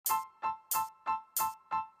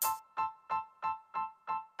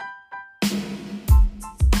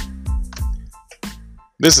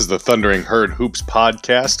This is the Thundering Herd Hoops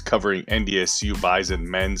podcast covering NDSU Bison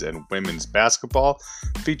men's and women's basketball,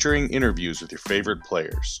 featuring interviews with your favorite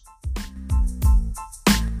players.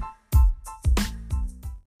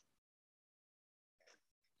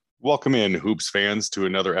 Welcome in, Hoops fans, to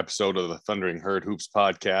another episode of the Thundering Herd Hoops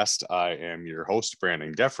podcast. I am your host,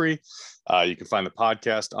 Brandon Geffrey. You can find the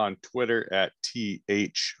podcast on Twitter at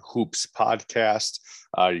TH Hoops Podcast.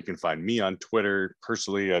 You can find me on Twitter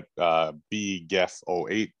personally at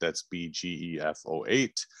BGEF08. That's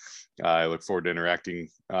BGEF08. I look forward to interacting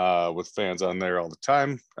with fans on there all the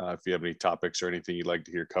time. If you have any topics or anything you'd like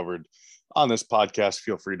to hear covered on this podcast,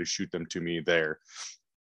 feel free to shoot them to me there.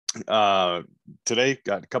 Today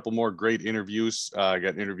got a couple more great interviews. I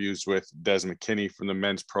got interviews with Des McKinney from the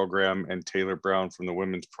men's program and Taylor Brown from the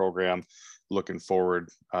women's program. Looking forward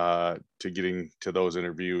to getting to those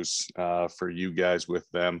interviews for you guys with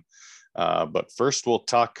them. But first we'll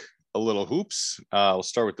talk a little hoops. We'll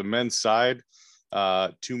start with the men's side.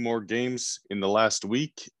 Two more games in the last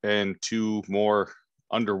week and two more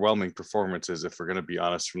underwhelming performances, if we're going to be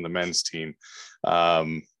honest, from the men's team.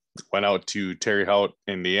 Went out to Terre Haute,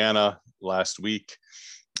 Indiana last week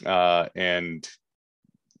and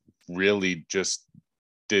really just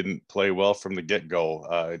didn't play well from the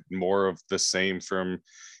get-go. More of the same from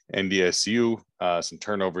NDSU, some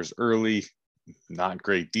turnovers early, not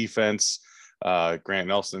great defense. Grant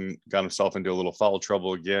Nelson got himself into a little foul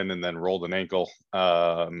trouble again and then rolled an ankle.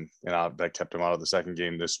 And that kept him out of the second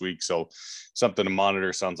game this week. So something to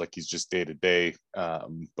monitor. Sounds like he's just day-to-day,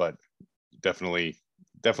 but definitely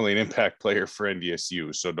an impact player for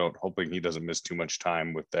NDSU. So hoping he doesn't miss too much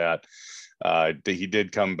time with that. He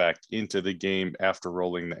did come back into the game after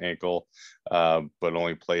rolling the ankle, but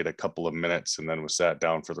only played a couple of minutes and then was sat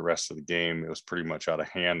down for the rest of the game. It was pretty much out of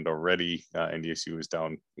hand already. NDSU was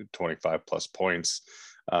down 25 plus points.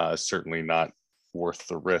 Certainly not worth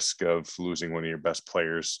the risk of losing one of your best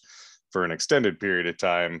players for an extended period of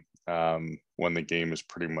time when the game is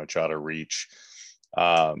pretty much out of reach.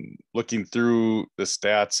 Looking through the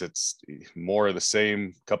stats, it's more of the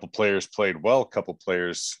same. A couple players played well, a couple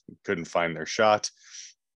players couldn't find their shot.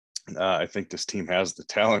 I think this team has the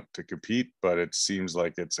talent to compete, but it seems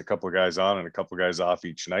like it's a couple of guys on and a couple of guys off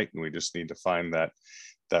each night, and we just need to find that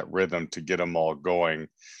rhythm to get them all going.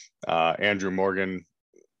 Andrew Morgan,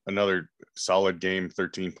 another solid game,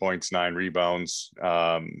 13 points, 9 rebounds.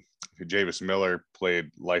 Javis Miller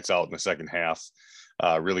played lights out in the second half.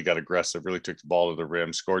 Really got aggressive, really took the ball to the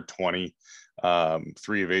rim, scored 20,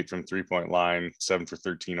 3 of 8 from 3-point line, 7 for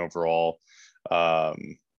 13 overall.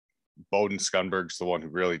 Bowden Skunberg's the one who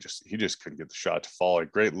really just couldn't get the shot to fall.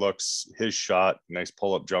 Great looks, his shot, nice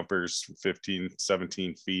pull-up jumpers, 15,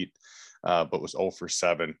 17 feet, but was 0 for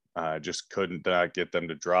 7. Just couldn't get them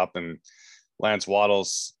to drop. And Lance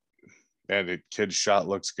Waddles, and the kid's shot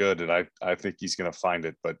looks good, and I think he's going to find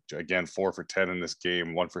it. But again, 4 for 10 in this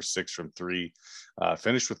game, 1 for 6 from 3.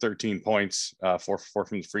 Finished with 13 points, 4 for 4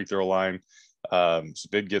 from the free throw line. So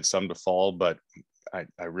did get some to fall, but I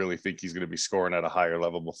really think he's going to be scoring at a higher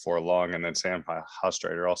level before long. And then Sam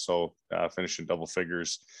Hastreiter also finished in double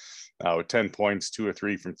figures with 10 points, 2 or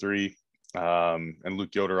 3 from 3. And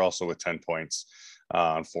Luke Yoder also with 10 points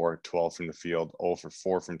on 4 12 from the field, 0 for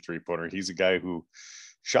 4 from three-pointer. He's a guy who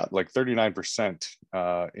shot like 39%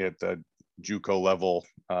 at the JUCO level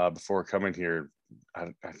before coming here.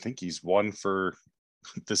 I think he's 1 for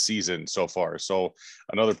the season so far. So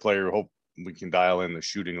another player who hope we can dial in the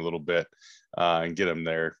shooting a little bit and get him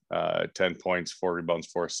there. 10 points, 4 rebounds,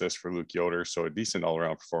 4 assists for Luke Yoder. So a decent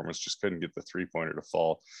all-around performance, just couldn't get the three-pointer to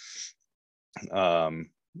fall.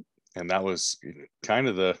 And that was kind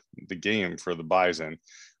of the game for the Bison.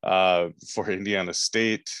 For Indiana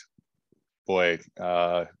State, boy,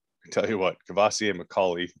 I tell you what, Cavassier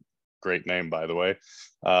McCauley, great name, by the way,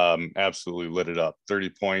 absolutely lit it up. 30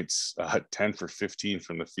 points, 10 for 15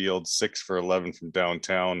 from the field, 6 for 11 from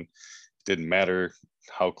downtown. Didn't matter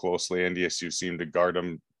how closely NDSU seemed to guard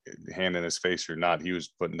him, hand in his face or not. He was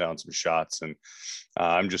putting down some shots. And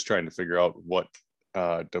I'm just trying to figure out what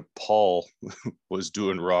DePaul was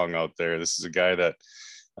doing wrong out there. This is a guy that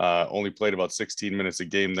only played about 16 minutes a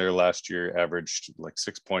game there last year, averaged like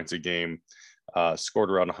 6 points a game, scored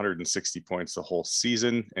around 160 points the whole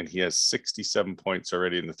season, and he has 67 points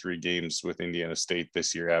already in the 3 games with Indiana State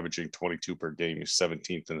this year, averaging 22 per game. He's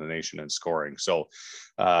 17th in the nation in scoring. So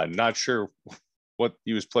not sure what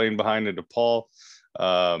he was playing behind in DePaul.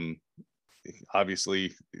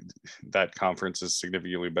 Obviously, that conference is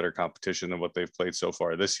significantly better competition than what they've played so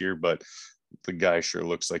far this year, but the guy sure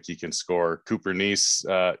looks like he can score. Cooper Neese,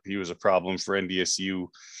 he was a problem for NDSU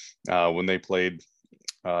when they played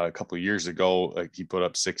a couple of years ago. He put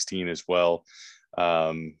up 16 as well.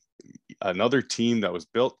 Another team that was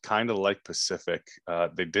built kind of like Pacific.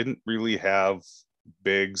 They didn't really have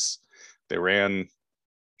bigs. They ran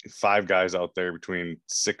 5 guys out there between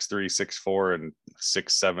 6'3", 6'4", and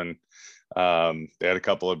 6'7". They had a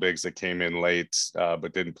couple of bigs that came in late,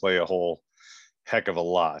 but didn't play a whole heck of a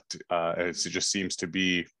lot. And it just seems to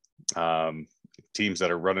be teams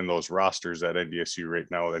that are running those rosters at NDSU right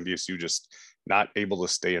now. NDSU just not able to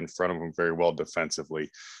stay in front of them very well defensively.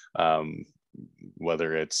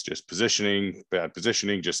 Whether it's just bad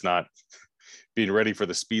positioning, just not being ready for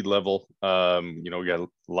the speed level. We got a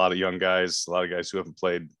lot of young guys, a lot of guys who haven't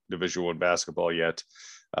played Division I basketball yet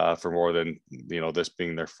for more than, this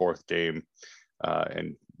being their 4th game,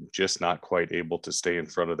 and just not quite able to stay in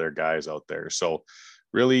front of their guys out there. So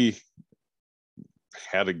really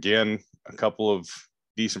had, again, a couple of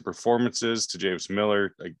decent performances to James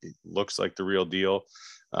Miller. Looks like the real deal.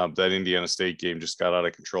 That Indiana State game just got out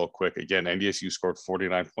of control quick. Again, NDSU scored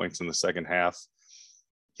 49 points in the second half.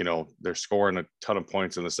 They're scoring a ton of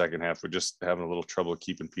points in the second half. We're just having a little trouble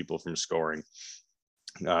keeping people from scoring.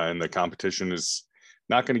 And the competition is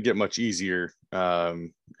not going to get much easier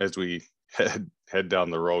as we head down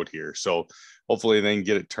the road here. So hopefully they can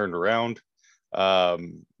get it turned around.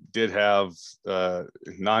 Did have a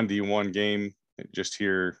non-D1 game just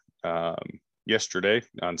here yesterday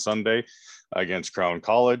on Sunday against Crown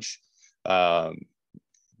College.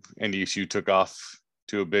 NDSU took off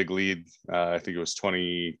to a big lead. I think it was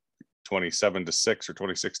 27-6 or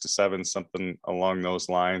 26-7, something along those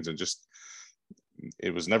lines. And just,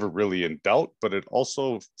 it was never really in doubt, but it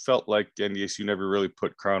also felt like NDSU never really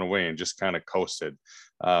put Crown away and just kind of coasted.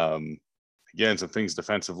 Again, some things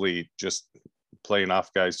defensively, just playing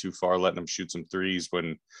off guys too far, letting them shoot some threes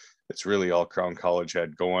when it's really all Crown College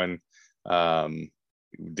had going.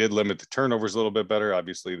 Did limit the turnovers a little bit better.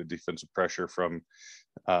 Obviously, the defensive pressure from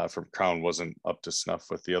Crown wasn't up to snuff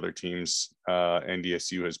with the other teams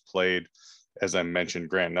NDSU has played. As I mentioned,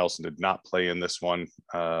 Grant Nelson did not play in this one,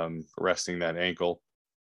 resting that ankle.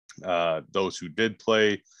 Those who did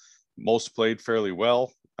play, most played fairly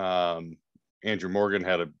well. Andrew Morgan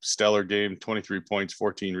had a stellar game, 23 points,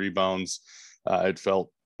 14 rebounds. It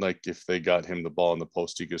felt like if they got him the ball in the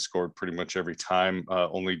post, he could score pretty much every time.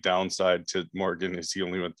 Only downside to Morgan is he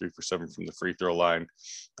only went 3 for 7 from the free throw line.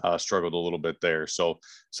 Struggled a little bit there. So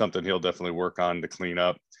something he'll definitely work on to clean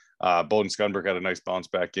up. Bowden Scunberg had a nice bounce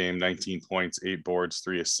back game, 19 points, 8 boards,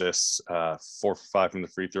 3 assists, 4 for 5 from the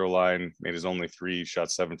free throw line, made his only 3,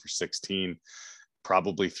 shot 7 for 16,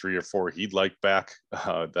 probably 3 or 4 he'd like back.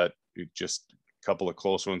 That just a couple of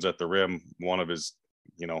close ones at the rim. One of his,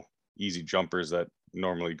 easy jumpers that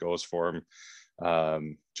normally goes for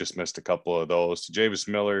him. Just missed a couple of those. Javis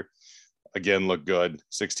Miller, again, looked good,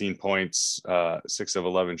 16 points, 6 of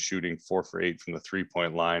 11 shooting, 4 for 8 from the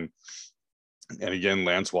 3-point line. And again,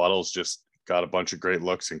 Lance Waddles just got a bunch of great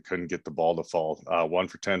looks and couldn't get the ball to fall. 1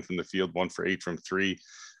 for 10 from the field, 1 for 8 from 3.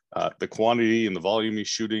 The quantity and the volume he's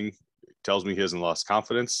shooting tells me he hasn't lost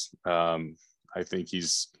confidence. I think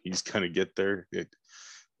he's going to get there.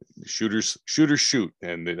 Shooters shoot,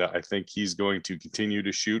 and I think he's going to continue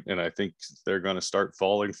to shoot, and I think they're going to start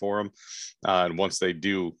falling for him. And once they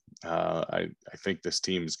do, I think this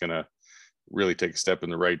team is going to really take a step in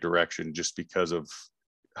the right direction, just because of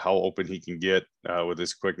how open he can get with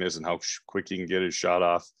his quickness and how quick he can get his shot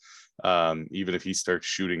off. Even if he starts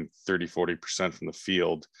shooting 30-40% from the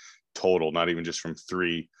field total, not even just from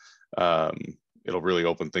 3, it'll really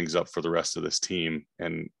open things up for the rest of this team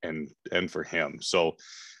and for him. So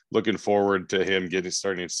looking forward to him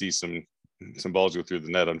starting to see some balls go through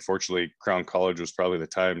the net. Unfortunately, Crown College was probably the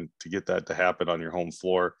time to get that to happen on your home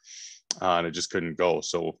floor, and it just couldn't go.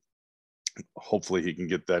 So hopefully he can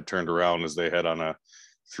get that turned around as they head on a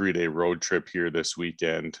 3-day road trip here this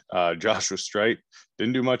weekend. Joshua Strite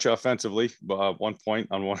didn't do much offensively, 1 point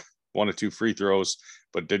on one or 2 free throws,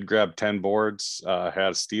 but did grab 10 boards,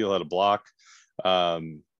 had a steal, had a block.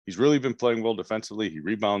 He's really been playing well defensively. He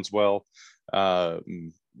rebounds well.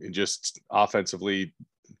 And just offensively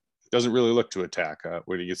doesn't really look to attack.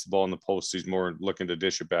 When he gets the ball in the post, he's more looking to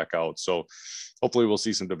dish it back out. So hopefully we'll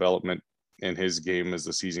see some development in his game as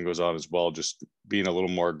the season goes on as well, just being a little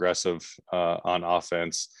more aggressive on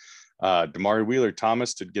offense. Damari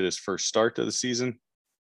Wheeler-Thomas did get his first start of the season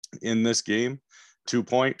in this game. 2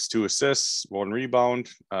 points, 2 assists, 1 rebound,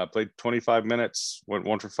 played 25 minutes, went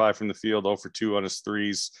 1 for 5 from the field, 0 for 2 on his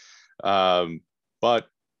threes, but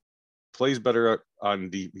plays better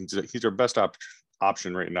on he's our best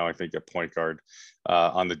option right now, I think, at point guard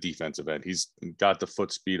on the defensive end. He's got the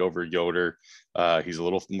foot speed over Yoder. He's a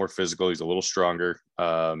little more physical. He's a little stronger,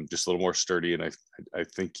 just a little more sturdy. And I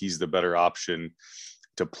think he's the better option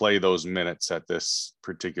play those minutes at this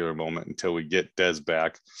particular moment until we get Des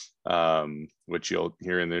back, which you'll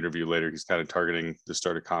hear in the interview later. He's kind of targeting the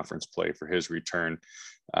start of conference play for his return.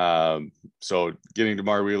 So getting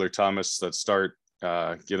DeMar Wheeler-Thomas that start,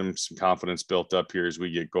 get him some confidence built up here as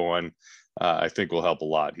we get going, I think will help a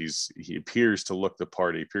lot. He appears to look the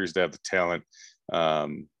part. He appears to have the talent.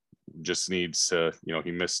 Just needs to,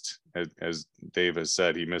 he missed, as Dave has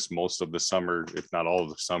said, he missed most of the summer, if not all of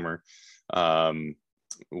the summer,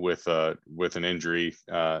 with an injury.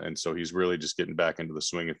 And so he's really just getting back into the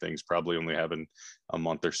swing of things, probably only having a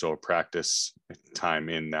month or so of practice time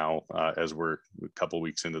in now, as we're a couple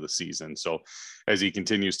weeks into the season. So as he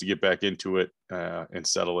continues to get back into it and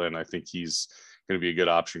settle in, I think he's going to be a good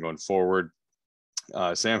option going forward.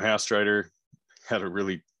 Sam Hastreiter had a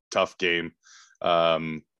really tough game.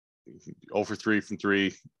 0 for 3 from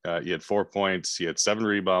 3. He had 4 points. He had 7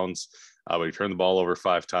 rebounds, but he turned the ball over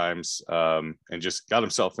 5 times, and just got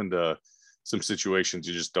himself into some situations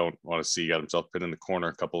you just don't want to see. Got himself pinned in the corner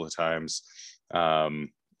a couple of times.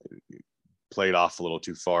 Played off a little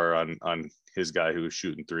too far on his guy who was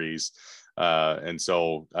shooting threes. And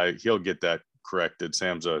so he'll get that corrected.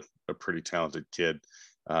 Sam's a pretty talented kid.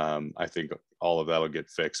 I think all of that'll get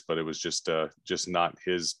fixed, but it was just not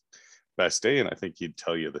his best day, and I think he'd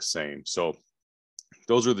tell you the same. So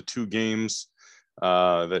those are the 2 games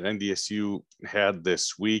that NDSU had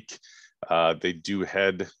this week. They do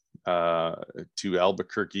head to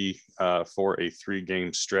Albuquerque for a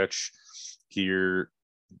 3-game stretch here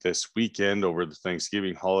this weekend over the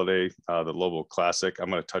Thanksgiving holiday, the Lobo Classic. I'm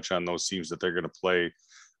going to touch on those teams that they're going to play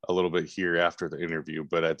a little bit here after the interview,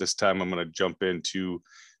 but at this time I'm going to jump into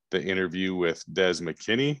the interview with Des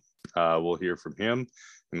McKinney. We'll hear from him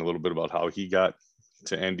and a little bit about how he got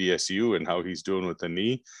to NDSU and how he's doing with the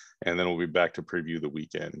knee. And then we'll be back to preview the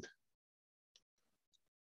weekend.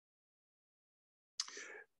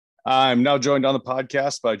 I'm now joined on the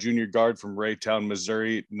podcast by junior guard from Raytown,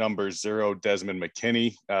 Missouri, number 0, Desmond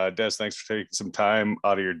McKinney. Des, thanks for taking some time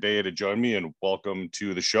out of your day to join me, and welcome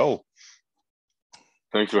to the show.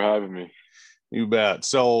 Thanks for having me. You bet.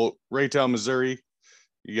 So Raytown, Missouri,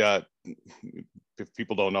 you got, if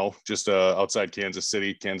people don't know, just outside Kansas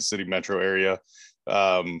City metro area,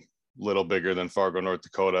 little bigger than Fargo, North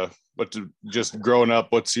Dakota. But just growing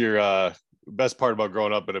up, what's your best part about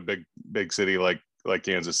growing up in a big city like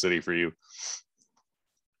Kansas City for you?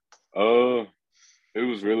 It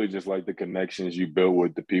was really just like the connections you build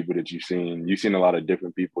with the people that you've seen. You've seen a lot of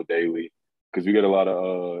different people daily, because we get a lot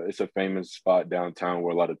of it's a famous spot downtown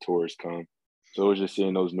where a lot of tourists come. So it was just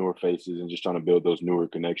seeing those newer faces and just trying to build those newer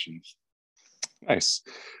connections. Nice.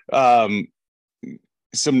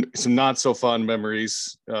 Some not so fun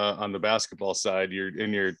memories on the basketball side. You're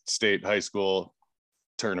in your state high school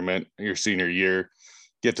tournament, your senior year,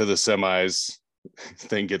 get to the semis,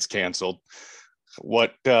 thing gets canceled.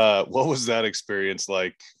 What was that experience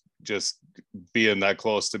like, just being that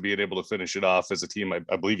close to being able to finish it off as a team?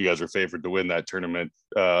 I believe you guys were favored to win that tournament,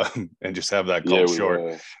 and just have that called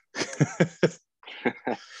short.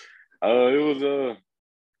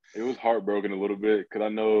 It was heartbroken a little bit, because I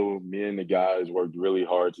know me and the guys worked really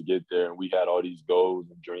hard to get there, and we had all these goals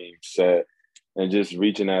and dreams set, and just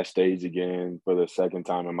reaching that stage again for the second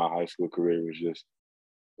time in my high school career was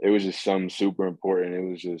just something super important. It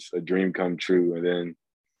was just a dream come true. And then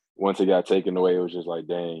once it got taken away, it was just like,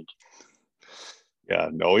 dang. Yeah,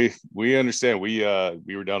 no, we understand. We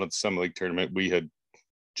were down at the Summit League tournament. We had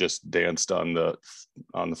just danced on the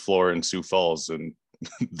floor in Sioux Falls, and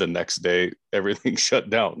the next day everything shut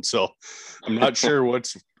down. So I'm not sure what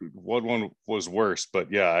one was worse,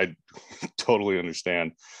 but yeah, I totally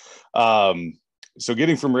understand. So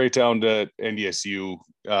getting from Raytown to NDSU,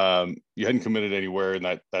 you hadn't committed anywhere in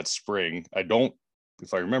that spring.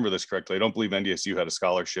 If I remember this correctly, I don't believe NDSU had a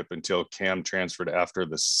scholarship until Cam transferred after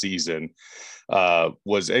the season.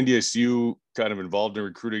 Was NDSU kind of involved in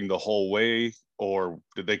recruiting the whole way, or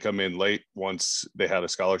did they come in late once they had a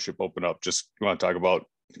scholarship open up? Just you want to talk about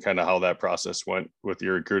kind of how that process went with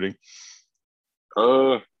your recruiting?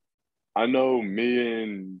 I know me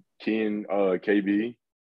and Ken, KB,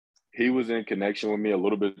 he was in connection with me a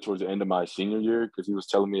little bit towards the end of my senior year, because he was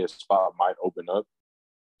telling me a spot might open up.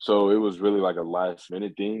 So it was really like a last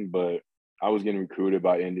minute thing, but I was getting recruited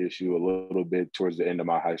by NDSU a little bit towards the end of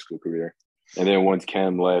my high school career. And then once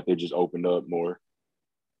Cam left, it just opened up more.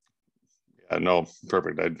 Yeah, no,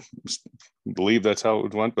 perfect. I believe that's how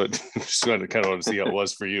it went, but just kind of want to see how it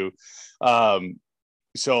was for you.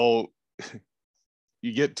 So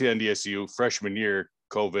you get to NDSU freshman year,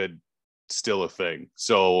 COVID still a thing.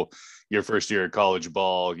 So your first year of college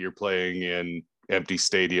ball, you're playing in empty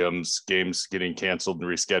stadiums, games getting canceled and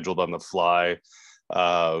rescheduled on the fly.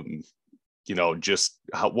 Just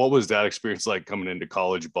what was that experience like coming into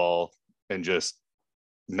college ball and just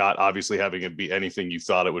not obviously having it be anything you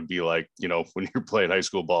thought it would be like, when you're playing high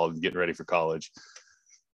school ball and getting ready for college?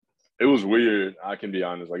 It was weird. I can be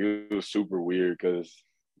honest. Like, it was super weird because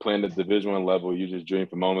playing at the Division I level, you just dream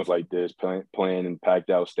for moments like this, playing in packed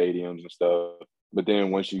out stadiums and stuff. But then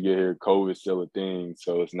once you get here, COVID is still a thing.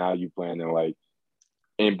 So it's now you playing in like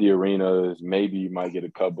empty arenas. Maybe you might get a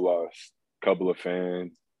couple of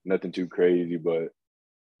fans. Nothing too crazy, but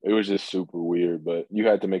it was just super weird. But you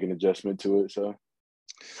had to make an adjustment to it.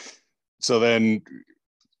 So then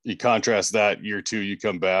you contrast that year two, you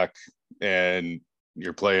come back and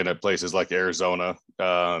you're playing at places like Arizona,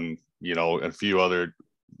 and a few other,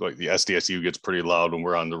 like the SDSU gets pretty loud when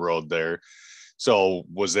we're on the road there. So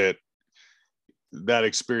was it that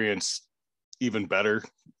experience even better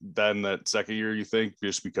than that second year, you think,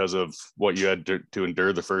 just because of what you had to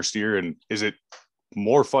endure the first year? And is it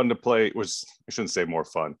more fun to play? I shouldn't say more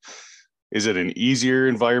fun. Is it an easier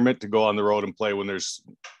environment to go on the road and play when there's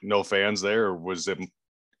no fans there? Or was it,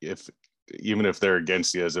 even if they're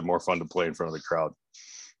against you, is it more fun to play in front of the crowd?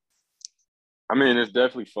 I mean, it's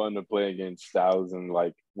definitely fun to play against thousands,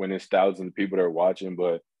 like when it's thousands of people that are watching.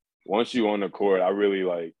 But once you're on the court,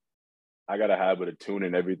 I got a habit of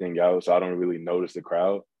tuning everything out, so I don't really notice the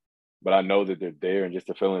crowd. But I know that they're there, and just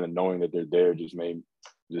the feeling of knowing that they're there just made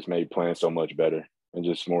playing so much better and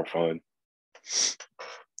just more fun.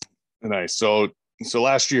 Nice. So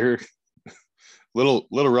last year, little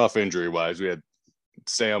rough injury wise. We had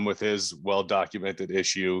Sam with his well-documented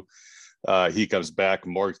issue. He comes back,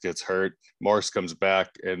 Morris gets hurt, Morris comes back,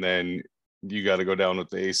 and then you got to go down with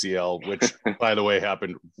the ACL, which by the way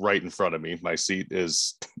happened right in front of me. My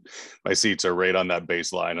seats are right on that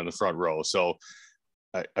baseline in the front row. So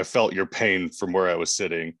I felt your pain from where I was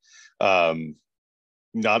sitting.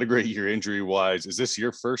 Not a great year injury wise. Is this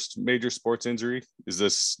your first major sports injury?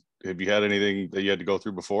 Have you had anything that you had to go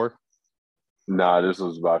through before? Nah, this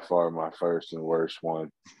was by far my first and worst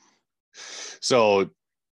one. So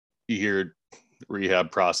you hear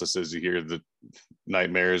rehab processes, you hear the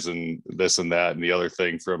nightmares and this and that and the other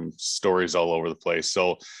thing from stories all over the place.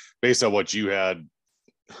 So based on what you had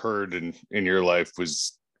heard in your life,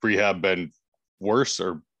 was rehab been worse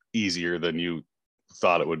or easier than you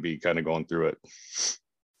thought it would be kind of going through it?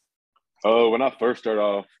 When I first started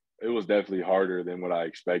off, it was definitely harder than what I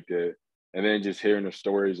expected. And then just hearing the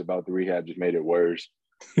stories about the rehab just made it worse.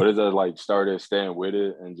 But as I started staying with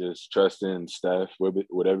it and just trusting Steph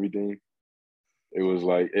with everything, it was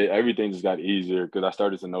everything just got easier because I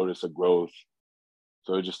started to notice a growth.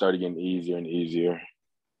 So it just started getting easier and easier.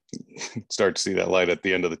 Start to see that light at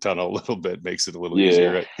the end of the tunnel a little bit, makes it a little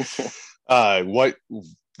easier. Right?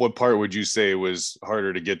 What part would you say was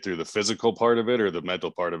harder to get through, the physical part of it or the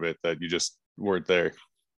mental part of it that you just weren't there?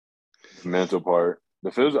 The mental part. I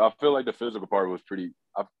feel like the physical part was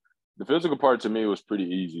the physical part to me was pretty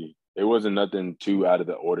easy. It wasn't nothing too out of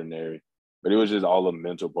the ordinary, but it was just all the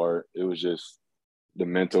mental part. It was just the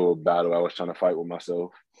mental battle I was trying to fight with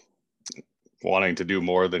myself. Wanting to do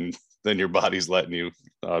more than your body's letting you,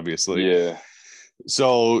 obviously. Yeah.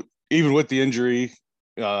 So even with the injury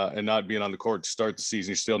and not being on the court to start the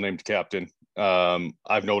season, you're still named captain.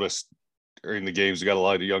 I've noticed during the games, you got a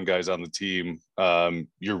lot of young guys on the team.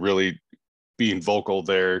 You're really being vocal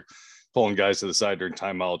there, pulling guys to the side during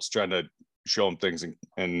timeouts, trying to show them things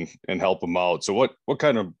and help them out. So what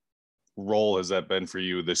kind of role has that been for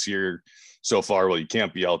you this year so far? Well, you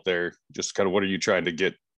can't be out there. Just kind of what are you trying to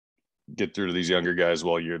get through to these younger guys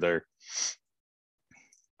while you're there?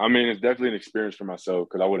 I mean, it's definitely an experience for myself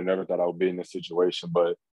because I would have never thought I would be in this situation,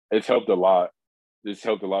 but it's helped a lot. It's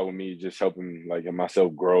helped a lot with me just helping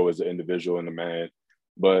myself grow as an individual and a man.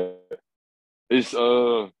 But it's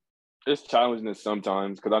challenging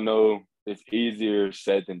sometimes because I know it's easier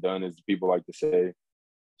said than done, as people like to say.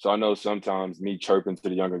 So I know sometimes me chirping to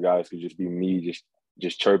the younger guys could just be me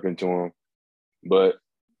just chirping to them. But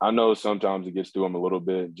I know sometimes it gets to them a little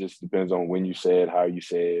bit. It just depends on when you say it, how you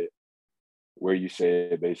say it, where you say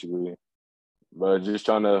it, basically. But just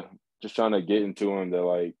trying to get into them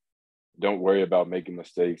that don't worry about making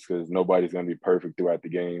mistakes because nobody's gonna be perfect throughout the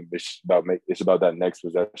game. It's about that next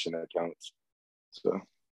possession that counts.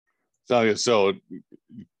 So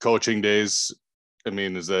coaching days, I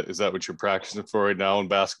mean, is that what you're practicing for right now? And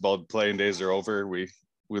basketball playing days are over. We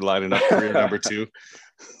lining up for your number two.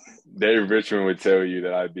 Dave Richmond would tell you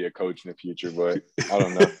that I'd be a coach in the future, but I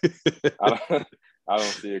don't know. I don't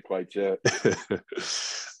see it quite yet.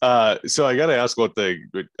 So I got to ask one thing.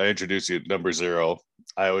 I introduced you at number 0.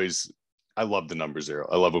 I love the number 0.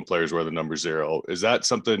 I love when players wear the number 0. Is that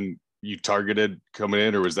something you targeted coming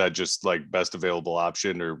in, or was that just like best available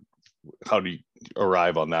option, or how do you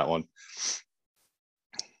arrive on that one?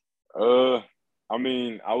 I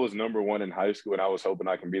mean, I was number one in high school, and I was hoping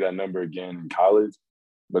I can be that number again in college.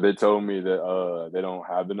 But they told me that they don't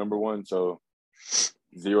have the number one, so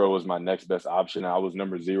 0 was my next best option. I was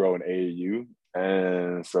number 0 in AAU,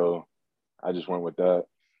 and so I just went with that.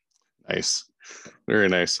 Nice, very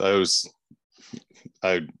nice.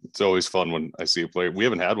 It's always fun when I see a player. We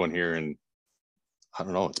haven't had one here in, I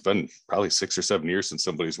don't know, it's been probably 6 or 7 years since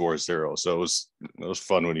somebody's wore 0. So it was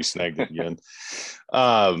fun when you snagged it again.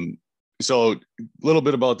 So a little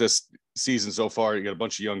bit about this season so far. You got a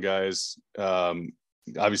bunch of young guys.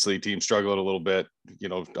 Obviously team struggling a little bit,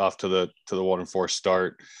 off to the 1-4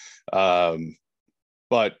 start.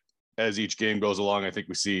 But as each game goes along, I think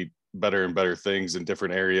we see better and better things in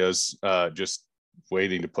different areas. Just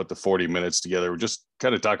waiting to put the 40 minutes together. We're just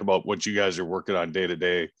kind of talk about what you guys are working on day to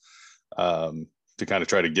day, to kind of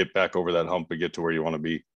try to get back over that hump and get to where you want to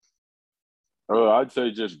be. I'd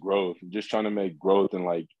say just growth, just trying to make growth in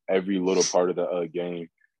like every little part of the game.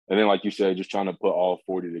 And then, like you said, just trying to put all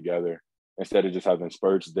 40 together instead of just having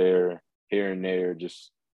spurts there, here and there,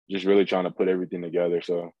 just really trying to put everything together.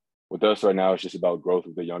 So with us right now, it's just about growth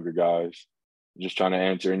with the younger guys, just trying to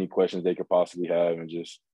answer any questions they could possibly have and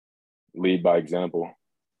just lead by example.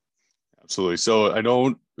 Absolutely. So I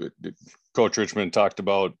know Coach Richmond talked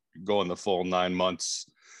about going the full 9 months,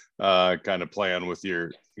 kind of plan with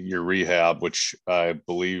your rehab, which I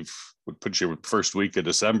believe would put you first week of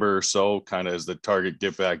December or so, kind of as the target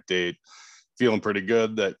get back date. Feeling pretty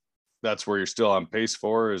good that's where you're still on pace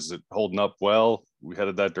for. Is it holding up well? We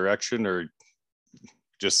headed that direction, or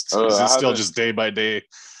just is it still just day by day,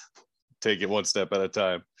 take it one step at a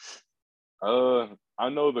time? I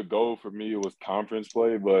know the goal for me was conference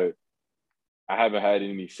play, but I haven't had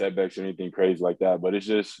any setbacks or anything crazy like that. But it's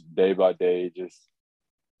just day by day, just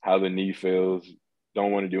how the knee feels.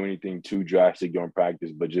 Don't want to do anything too drastic during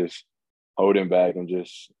practice, but just holding back and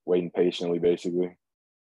just waiting patiently, basically.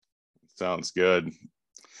 Sounds good.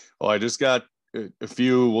 Well, I just got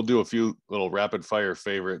we'll do a few little rapid fire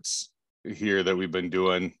favorites here that we've been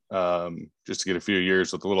doing, just to get a few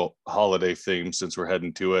years with a little holiday theme since we're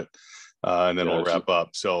heading to it. And then we'll wrap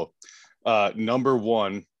up. So number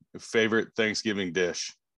one, favorite Thanksgiving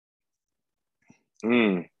dish?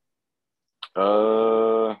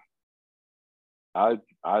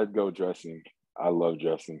 I'd go dressing. I love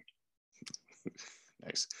dressing.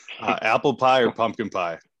 Nice. Apple pie or pumpkin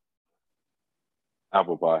pie?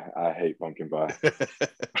 Apple pie. I hate pumpkin pie.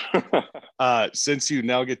 Since you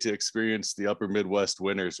now get to experience the upper Midwest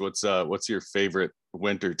winters, what's your favorite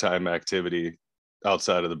wintertime activity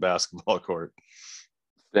outside of the basketball court?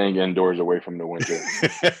 Staying indoors away from the winter.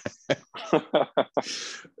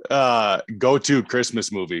 Go-to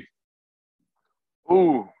Christmas movie?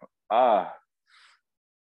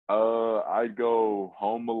 I'd go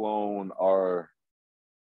Home Alone or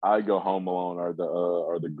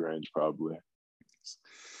the Grinch probably.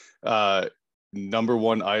 Number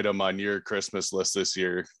one item on your Christmas list this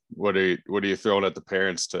year. What are you throwing at the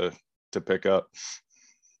parents to pick up?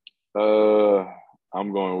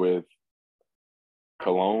 I'm going with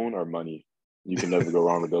cologne or money. You can never go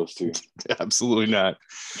wrong with those two. Absolutely not.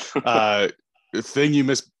 The thing you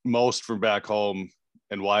miss most from back home,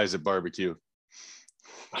 and why is it barbecue?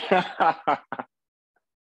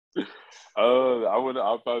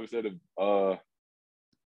 I'll probably say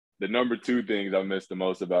the number two things I miss the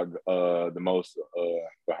most about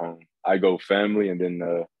at home. I go family, and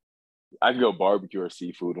then I go barbecue or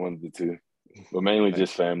seafood, one of the two, but mainly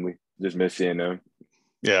just family. Just miss seeing them.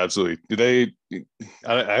 Yeah, absolutely. Do they?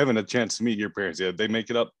 I haven't had a chance to meet your parents yet. They make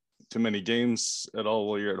it up to many games at all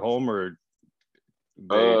while you're at home, or?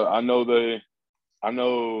 I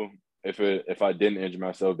know if I didn't injure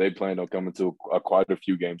myself, they plan on coming to quite a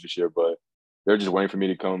few games this year, but they're just waiting for me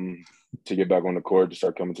to come to get back on the court to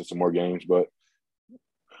start coming to some more games. But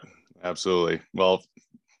absolutely. Well,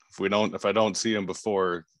 if I don't see them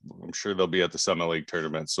before, I'm sure they'll be at the Summit League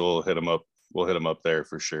tournament. So we'll hit them up. We'll hit them up there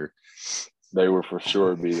for sure. They will for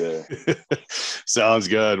sure be there. Sounds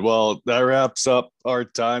good. Well, that wraps up our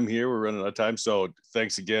time here. We're running out of time. So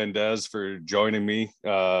thanks again, Des, for joining me.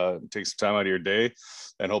 Take some time out of your day,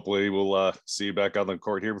 and hopefully we'll see you back on the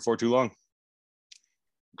court here before too long.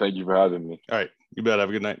 Thank you for having me. All right. You bet. Have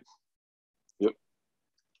a good night. Yep.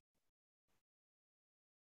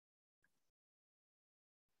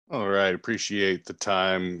 All right. Appreciate the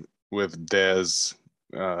time with Des.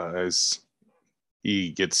 As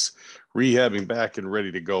he gets rehabbing back and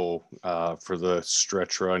ready to go for the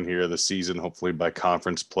stretch run here this season, hopefully by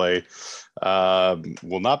conference play.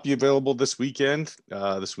 Will not be available this weekend.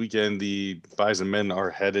 This weekend, the Bison men are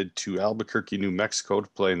headed to Albuquerque, New Mexico to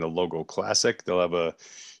play in the Logo Classic. They'll have a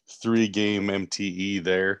 3-game MTE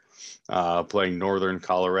there, playing Northern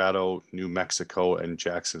Colorado, New Mexico, and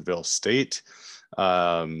Jacksonville State.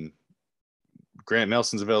 Grant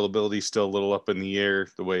Nelson's availability is still a little up in the air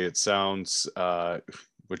the way it sounds,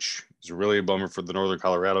 which is really a bummer for the Northern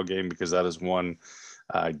Colorado game, because that is one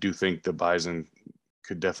I do think the Bison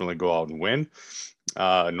could definitely go out and win.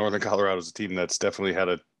 Northern Colorado is a team that's definitely had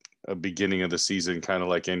a beginning of the season kind of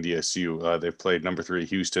like NDSU. They played number 3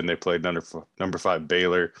 Houston, they played number 5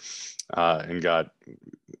 Baylor, and got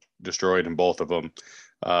destroyed in both of them.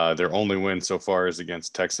 Their only win so far is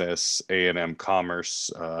against Texas A&M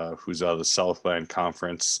Commerce, who's out of the Southland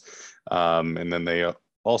Conference. And then they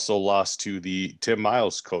also lost to the Tim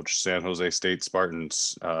Miles coach San Jose State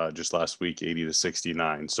Spartans just last week,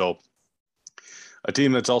 80-69. So a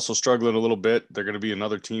team that's also struggling a little bit. They're going to be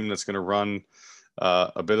another team that's going to run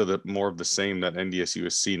a bit of the more of the same that NDSU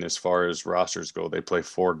has seen as far as rosters go. They play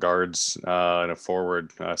 4 guards and a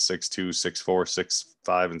forward, 6'2", 6'4",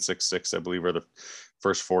 6'5", and 6'6", I believe, are the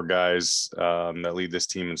first 4 guys that lead this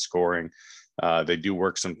team in scoring. They do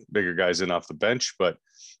work some bigger guys in off the bench, but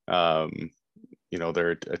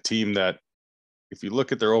they're a team that, if you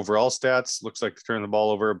look at their overall stats, looks like they turn the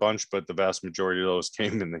ball over a bunch, but the vast majority of those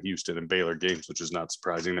came in the Houston and Baylor games, which is not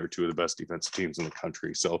surprising. They're 2 of the best defensive teams in the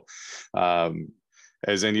country. So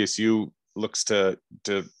as NDSU looks to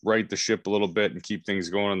right the ship a little bit and keep things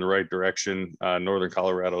going in the right direction, Northern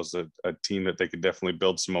Colorado is a team that they could definitely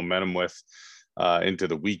build some momentum with into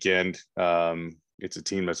the weekend. It's a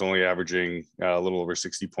team that's only averaging a little over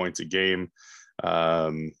 60 points a game.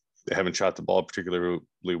 They haven't shot the ball particularly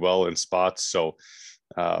well in spots. So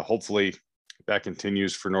hopefully that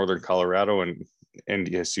continues for Northern Colorado, and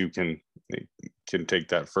NDSU can take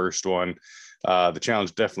that first one. The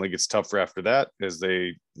challenge definitely gets tougher after that, as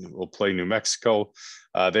they will play New Mexico.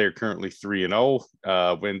 They are currently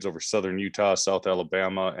 3-0, wins over Southern Utah, South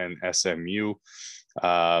Alabama, and SMU.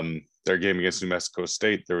 Their game against New Mexico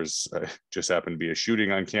State, there was just happened to be a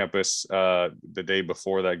shooting on campus the day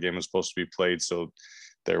before that game was supposed to be played, so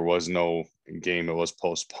there was no game. It was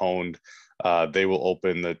postponed. They will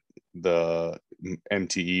open the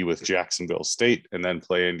MTE with Jacksonville State and then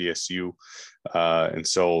play NDSU, and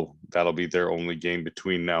so that'll be their only game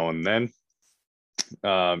between now and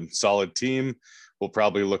then. Solid team. Will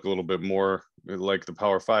probably look a little bit more like the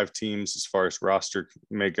Power 5 teams as far as roster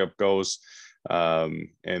makeup goes.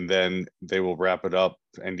 And then they will wrap it up.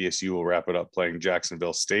 NDSU will wrap it up playing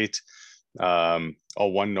Jacksonville State.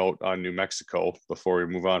 One note on New Mexico before we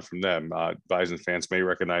move on from them. Bison fans may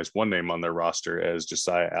recognize one name on their roster as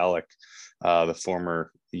Josiah Alec, the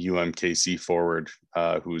former UMKC forward,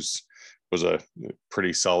 who's was a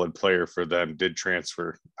pretty solid player for them, did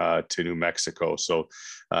transfer to New Mexico. So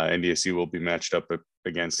NDSU will be matched up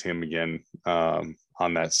against him again on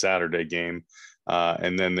that Saturday game.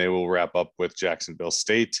 And then they will wrap up with Jacksonville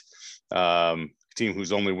State, team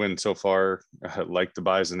whose only win so far, like the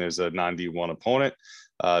Bison, is a non-D1 opponent.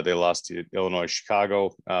 They lost to Illinois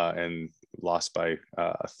Chicago and lost by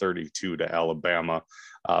 32 to Alabama.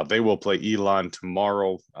 They will play Elon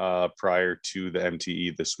tomorrow prior to the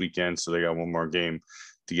MTE this weekend, so they got one more game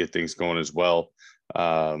to get things going as well.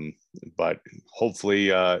 But hopefully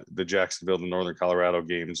the Jacksonville to Northern Colorado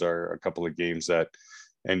games are a couple of games that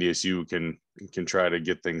NDSU can try to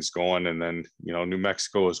get things going. And then, New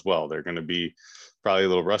Mexico as well. They're going to be probably a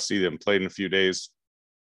little rusty. They haven't played in a few days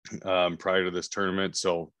prior to this tournament.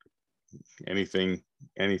 So anything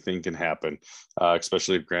can happen,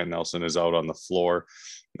 especially if Grant Nelson is out on the floor.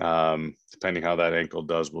 Depending how that ankle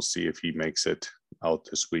does, we'll see if he makes it out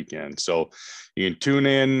this weekend. So you can tune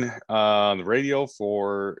in on the radio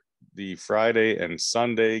for the Friday and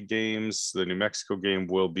Sunday games. The New Mexico game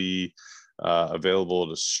will be available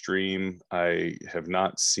to stream. I have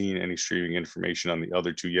not seen any streaming information on the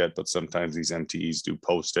other two yet, but sometimes these MTEs do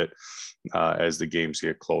post it as the games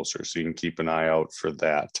get closer. So you can keep an eye out for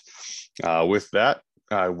that. With that,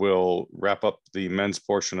 I will wrap up the men's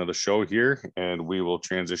portion of the show here, and we will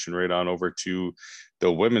transition right on over to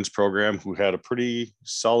the women's program, who had a pretty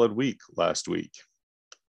solid week last week.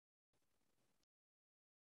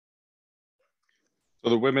 So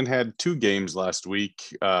the women had 2 games last week.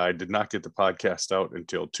 I did not get the podcast out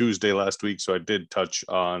until Tuesday last week, so I did touch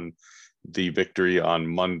on the victory on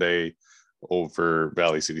Monday over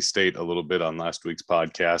Valley City State a little bit on last week's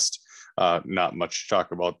podcast. Not much to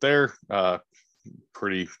talk about there.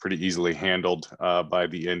 Pretty easily handled by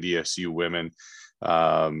the NDSU women.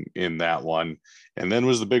 in that one. And then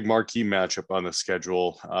was the big marquee matchup on the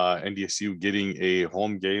schedule. NDSU getting a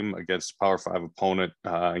home game against a Power 5 opponent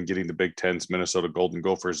and getting the Big Ten's Minnesota Golden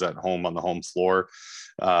Gophers at home on the home floor.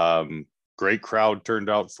 Great crowd turned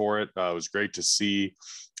out for it. It was great to see.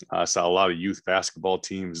 Saw a lot of youth basketball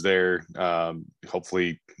teams there.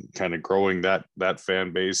 Hopefully, kind of growing that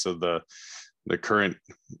fan base of the current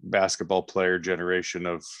basketball player generation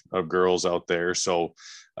of girls out there. So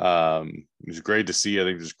it was great to see.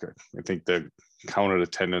 I think the counted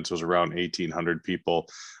attendance was around 1,800 people,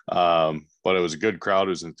 but it was a good crowd. It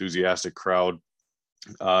was an enthusiastic crowd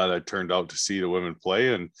that turned out to see the women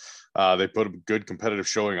play, and they put a good competitive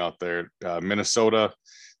showing out there. Minnesota,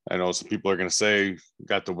 I know some people are going to say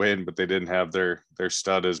got the win, but they didn't have their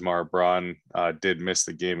stud as Mara Braun did miss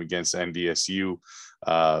the game against NDSU.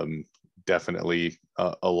 Definitely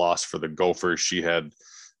a loss for the Gophers. She had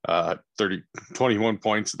 21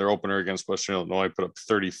 points in their opener against Western Illinois, put up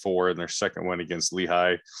 34 in their second win against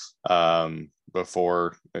Lehigh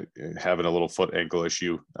before having a little foot ankle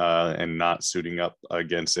issue and not suiting up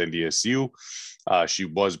against NDSU. She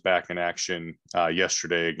was back in action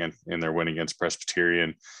yesterday again in their win against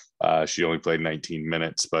Presbyterian. She only played 19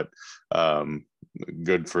 minutes, but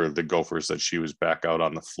good for the Gophers that she was back out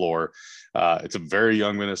on the floor. It's a very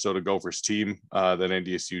young Minnesota Gophers team that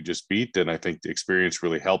NDSU just beat, and I think the experience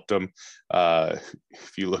really helped them.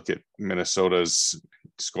 If you look at Minnesota's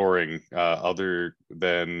scoring, other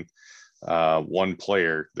than one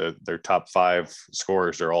player, their top 5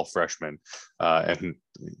 scorers are all freshmen, and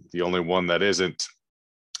the only one that isn't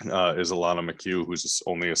is Alana McHugh, who's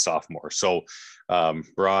only a sophomore. So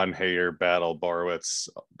Braun, Hayer, Battle, Borowitz,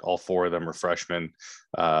 all 4 of them are freshmen.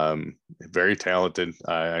 Very talented.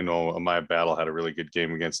 I know Amaya Battle had a really good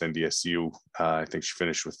game against NDSU. I think she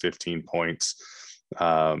finished with 15 points.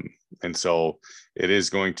 And so it is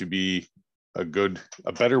going to be a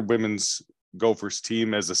better women's Gophers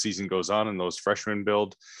team as the season goes on, and those freshmen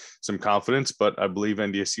build some confidence. But I believe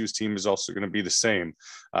NDSU's team is also going to be the same.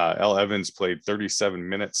 Elle Evans played 37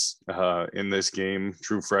 minutes in this game.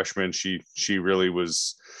 True freshman. She really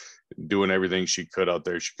was doing everything she could out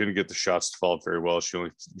there. She couldn't get the shots to fall very well. She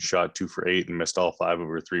only shot 2 for 8 and missed all 5 of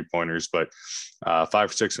her 3-pointers, but 5 for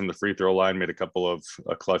 6 from the free throw line, made a couple of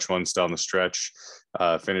clutch ones down the stretch,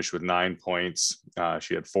 finished with 9 points.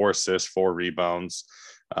 She had 4 assists, 4 rebounds.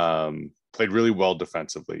 Played really well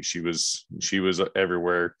defensively. She was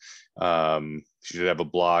everywhere. She did have a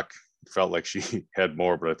block. Felt like she had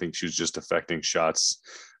more, but I think she was just affecting shots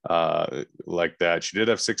like that. She did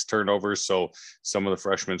have 6 turnovers, so some of the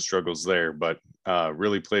freshman struggles there, but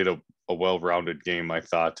really played a well-rounded game, I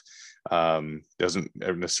thought. Doesn't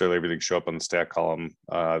necessarily everything show up on the stat column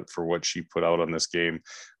for what she put out on this game,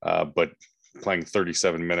 but playing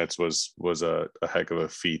 37 minutes was a heck of a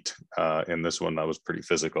feat in this one. That was pretty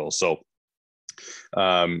physical. So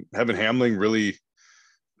Heaven Hamling really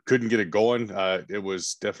couldn't get it going. It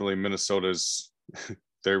was definitely Minnesota's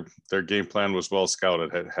their game plan was well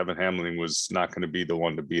scouted. Heaven Hamling was not going to be the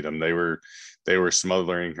one to beat them. They were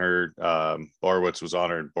smothering her. Borowitz was on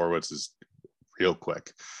her, and Borowitz is real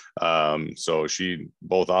quick. So she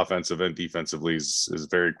both offensive and defensively is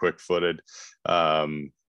very quick-footed.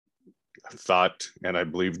 Thought, and I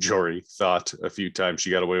believe Jory thought a few times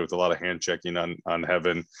she got away with a lot of hand checking on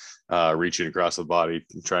Heaven, reaching across the body,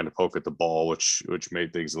 trying to poke at the ball, which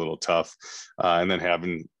made things a little tough. And then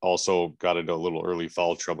Heaven also got into a little early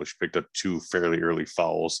foul trouble. She picked up 2 fairly early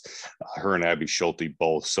fouls, her and Abby Schulte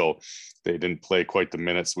both. So they didn't play quite the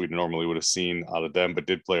minutes we normally would have seen out of them, but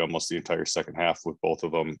did play almost the entire second half with both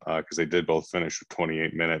of them because they did both finish with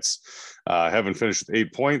 28 minutes. Heaven finished with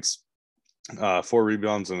 8 points. 4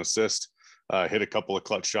 rebounds and assist, hit a couple of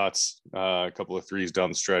clutch shots, a couple of threes down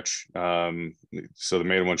the stretch. So they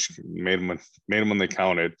made them when they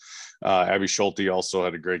counted. Abby Schulte also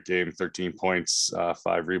had a great game, 13 points,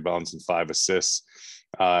 5 rebounds and 5 assists.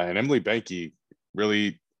 And Emily Banky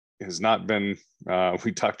really has not been,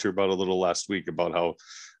 we talked to her about a little last week about how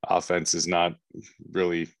offense is not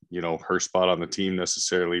really, her spot on the team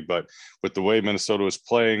necessarily, but with the way Minnesota was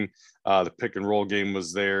playing, the pick and roll game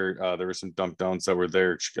was there. There were some dunk downs that were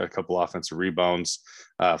there. She got a couple offensive rebounds,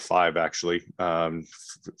 5 actually. 5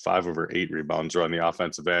 of her 8 rebounds are on the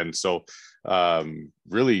offensive end. So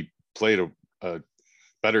really played a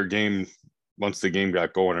better game once the game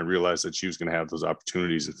got going and realized that she was going to have those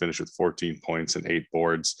opportunities and finish with 14 points and 8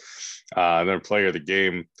 boards. And then player of the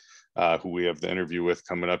game, who we have the interview with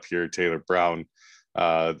coming up here, Taylor Brown,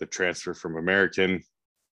 the transfer from American,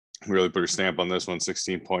 really put her stamp on this one,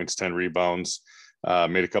 16 points, 10 rebounds,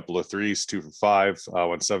 Made a couple of threes, 2 for 5,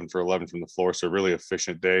 went 7 for 11 from the floor. So really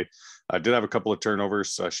efficient day. Did have a couple of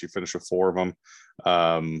turnovers. She finished with 4 of them.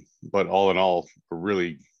 But all in all, a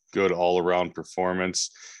really good all around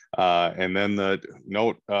performance. And then the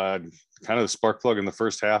note, kind of the spark plug in the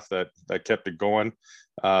first half that kept it going.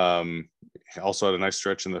 Also had a nice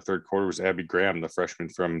stretch in the third quarter was Abby Graham, the freshman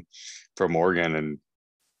from Oregon. And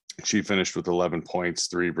she finished with 11 points,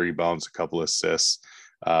 3 rebounds, a couple assists.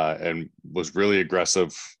 And was really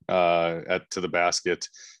aggressive to the basket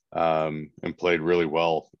and played really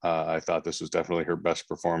well. I thought this was definitely her best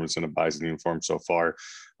performance in a Bison uniform so far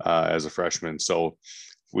as a freshman. So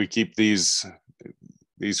we keep these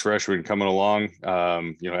freshmen coming along.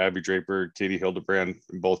 Abby Draper, Katie Hildebrand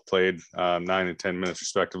both played 9 and 10 minutes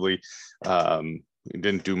respectively.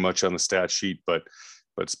 Didn't do much on the stat sheet, but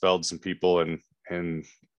spelled some people and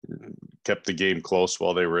kept the game close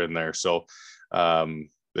while they were in there. So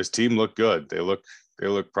this team looked good. They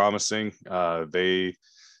look promising. They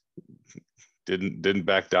didn't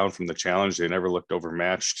back down from the challenge. They never looked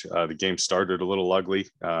overmatched. The game started a little ugly,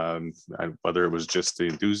 whether it was just the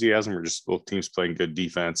enthusiasm or just both teams playing good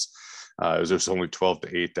defense. It was just only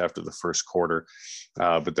 12-8 after the first quarter,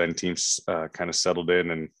 but then teams kind of settled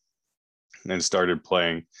in and started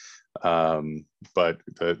playing. But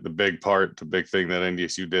the big thing that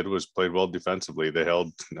NDSU did was played well defensively. They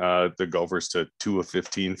held the Gophers to 2 of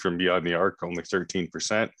 15 from beyond the arc, only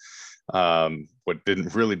 13%. What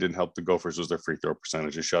didn't help the Gophers was their free throw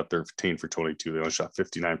percentage. They shot 13 for 22. They only shot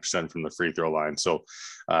 59% from the free throw line. So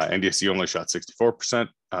NDSU only shot 64%,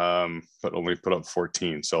 but only put up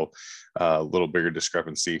 14. So a little bigger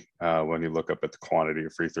discrepancy when you look up at the quantity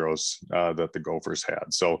of free throws that the Gophers had.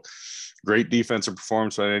 So great defensive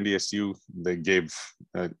performance by NDSU. They gave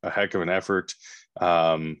a heck of an effort.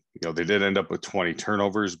 They did end up with 20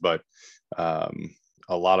 turnovers, but a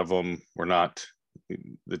lot of them were not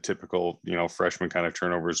the typical, freshman kind of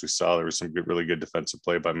turnovers we saw. There was some really good defensive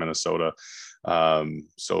play by Minnesota.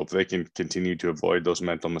 So if they can continue to avoid those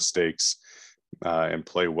mental mistakes and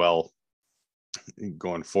play well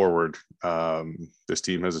going forward, this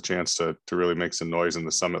team has a chance to really make some noise in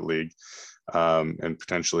the Summit League and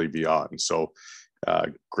potentially beyond. So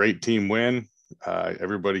great team win.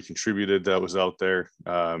 Everybody contributed that was out there.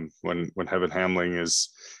 When Heaven Hamling is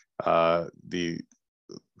the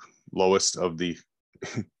lowest of the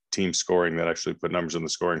team scoring that actually put numbers in the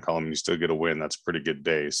scoring column, you still get a win. That's a pretty good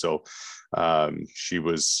day. So she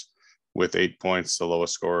was with 8 points, the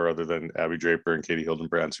lowest scorer other than Abby Draper and Katie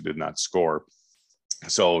Hildenbrand, who did not score.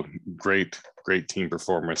 So great team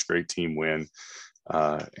performance, great team win,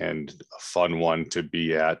 and a fun one to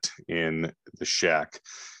be at in the Shack.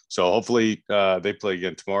 So hopefully they play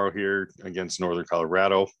again tomorrow here against Northern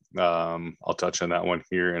Colorado. I'll touch on that one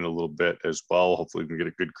here in a little bit as well. Hopefully we can get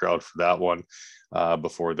a good crowd for that one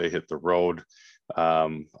before they hit the road.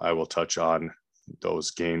 I will touch on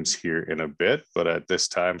those games here in a bit, but at this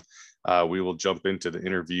time, we will jump into the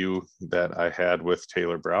interview that I had with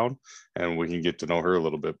Taylor Brown, and we can get to know her a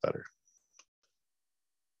little bit better.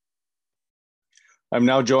 I'm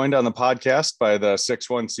now joined on the podcast by the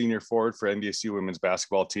 6'1" senior forward for NDSU women's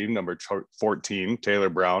basketball team, number 14, Taylor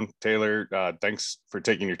Brown. Taylor, thanks for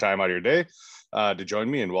taking your time out of your day to join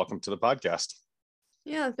me, and welcome to the podcast.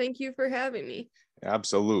 Yeah, thank you for having me.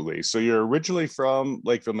 Absolutely. So you're originally from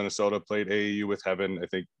Lakeville, Minnesota, played AAU with Heaven. I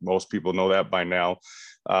think most people know that by now.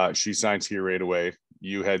 She signs here right away.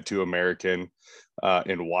 You head to American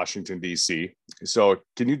in Washington, D.C. So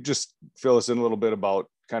can you just fill us in a little bit about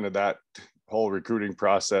kind of that whole recruiting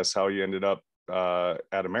process, how you ended up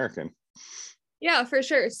at American? Yeah, for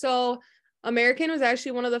sure. So American was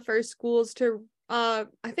actually one of the first schools to, I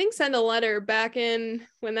think, send a letter back in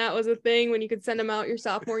when that was a thing, when you could send them out your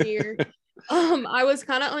sophomore year. I was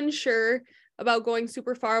kind of unsure about going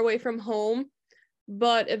super far away from home,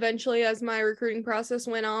 but eventually as my recruiting process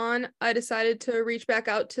went on, I decided to reach back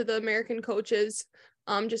out to the American coaches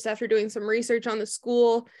just after doing some research on the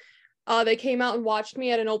school. They came out and watched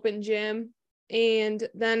me at an open gym. And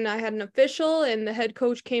then I had an official, and the head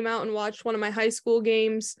coach came out and watched one of my high school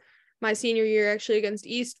games, my senior year, actually, against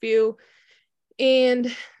Eastview.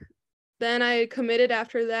 And then I committed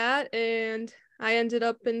after that, and I ended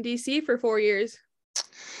up in DC for 4 years.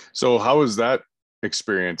 So how was that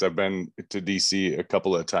experience? I've been to DC a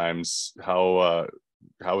couple of times. How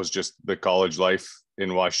was just the college life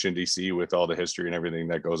in Washington, DC, with all the history and everything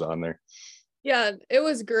that goes on there? Yeah, it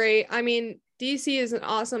was great. I mean, DC is an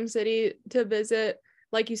awesome city to visit.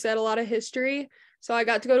 Like you said, a lot of history. So I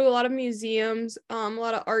got to go to a lot of museums, a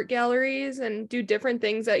lot of art galleries, and do different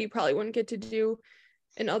things that you probably wouldn't get to do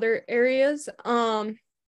in other areas.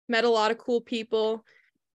 Met a lot of cool people.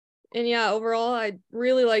 And yeah, overall, I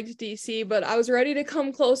really liked DC, but I was ready to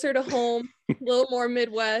come closer to home, a little more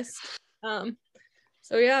Midwest.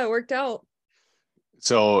 So yeah, it worked out.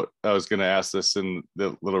 So I was going to ask this in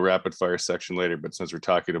the little rapid fire section later, but since we're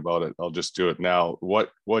talking about it, I'll just do it now.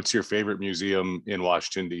 What's your favorite museum in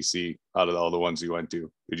Washington, D.C. out of all the ones you went to?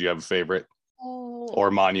 Did you have a favorite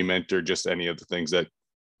or monument or just any of the things that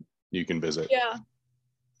you can visit? Yeah,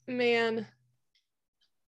 man.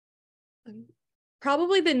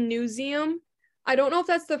 Probably the newseum. I don't know if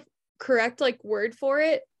that's the correct like word for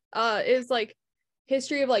it. Is like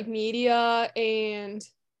history of like media and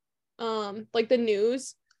like the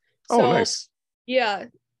news. So, oh, nice. Yeah,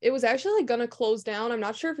 it was actually like gonna close down. I'm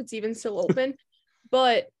not sure if it's even still open,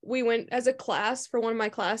 but we went as a class for one of my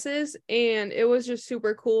classes, and it was just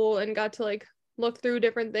super cool and got to like look through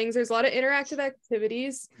different things. There's a lot of interactive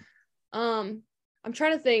activities. I'm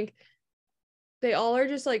trying to think. They all are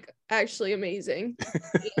just like actually amazing.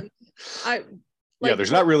 Yeah,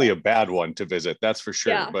 there's not really a bad one to visit, that's for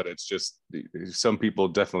sure. Yeah. But it's just some people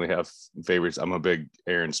definitely have favorites. I'm a big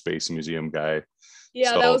Air and Space Museum guy.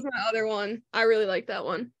 Yeah, that was my other one. I really like that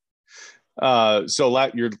one. So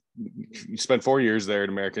you spent 4 years there at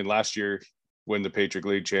American. Last year, win the Patriot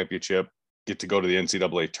League championship, get to go to the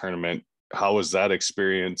NCAA tournament. How was that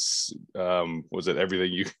experience? Was it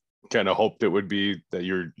everything you kind of hoped it would be, that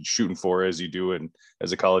you're shooting for as you do and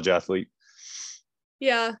as a college athlete?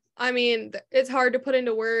 Yeah, I mean, it's hard to put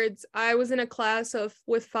into words. I was in a class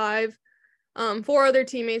with four other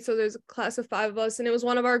teammates, so there's a class of 5 of us, and it was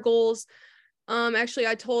one of our goals. Actually,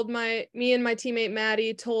 I told me and my teammate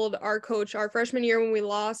Maddie told our coach our freshman year when we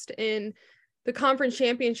lost in the conference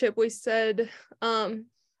championship, we said,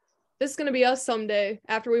 this is going to be us someday,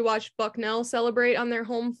 after we watched Bucknell celebrate on their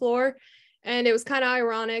home floor. And it was kind of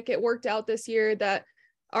ironic. It worked out this year that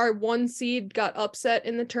our 1 seed got upset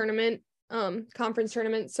in the tournament, conference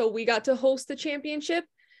tournament. So we got to host the championship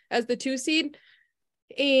as the 2 seed.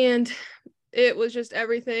 And it was just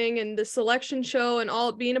everything. And the selection show and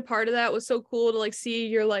all being a part of that was so cool to like see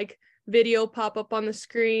your like video pop up on the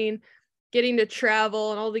screen, getting to travel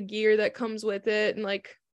and all the gear that comes with it and like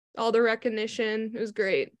all the recognition. It was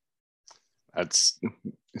great.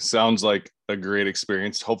 Sounds like a great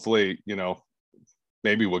experience. Hopefully,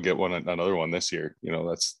 maybe we'll get another one this year.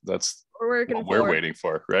 That's what we're waiting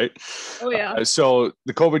for, right? Oh yeah. So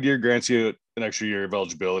the COVID year grants you an extra year of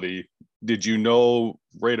eligibility. Did you know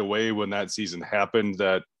right away when that season happened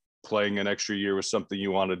that playing an extra year was something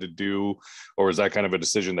you wanted to do, or was that kind of a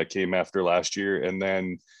decision that came after last year? And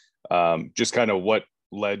then just kind of what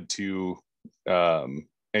led to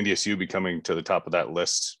NDSU becoming to the top of that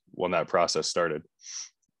list when that process started?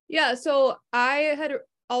 Yeah, so I had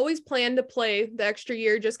always planned to play the extra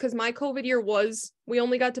year just because my COVID year we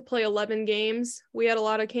only got to play 11 games. We had a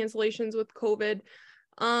lot of cancellations with COVID.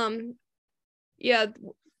 Yeah,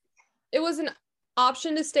 it was an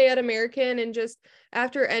option to stay at American, and just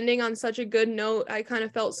after ending on such a good note, I kind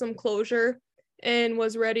of felt some closure and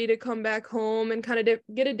was ready to come back home and kind of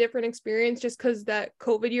get a different experience, just because that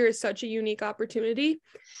COVID year is such a unique opportunity.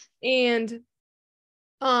 And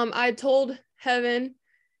I told Heaven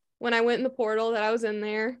when I went in the portal that I was in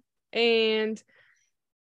there, and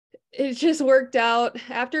it just worked out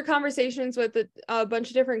after conversations with a bunch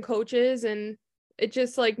of different coaches, and it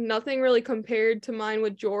just like nothing really compared to mine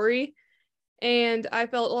with Jory. And I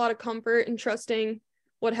felt a lot of comfort in trusting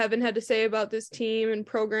what Heaven had to say about this team and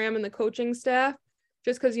program and the coaching staff,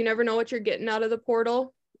 just because you never know what you're getting out of the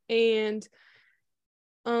portal. And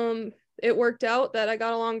it worked out that I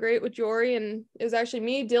got along great with Jory, and it was actually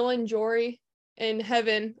me, Dylan, Jory, and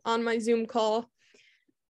Heaven on my Zoom call.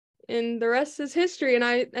 And the rest is history, and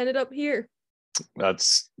I ended up here.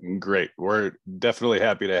 That's great. We're definitely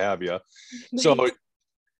happy to have you. So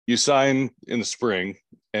you sign in the spring,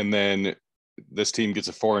 and then this team gets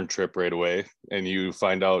a foreign trip right away, and you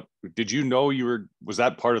find out, did you know was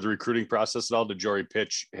that part of the recruiting process at all? Did Jory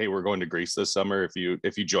pitch, hey, we're going to Greece this summer if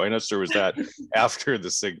you join us, or was that after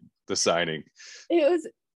the signing?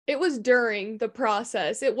 It was during the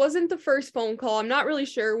process. It wasn't the first phone call. I'm not really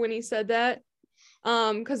sure when he said that,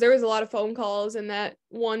 because there was a lot of phone calls in that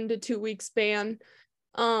 1 to 2 week span.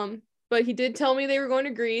 But he did tell me they were going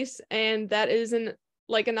to Greece, and that is an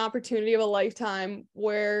opportunity of a lifetime,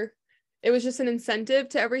 where it was just an incentive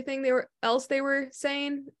to everything they were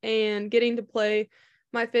saying. And getting to play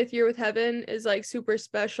my 5th year with Heaven is like super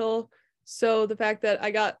special. So the fact that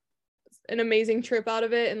I got an amazing trip out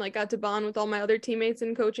of it and like got to bond with all my other teammates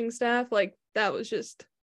and coaching staff, like that was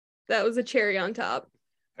a cherry on top.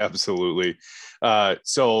 Absolutely.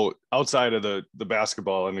 So outside of the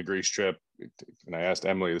basketball and the Greece trip, and I asked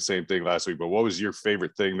Emily the same thing last week, but what was your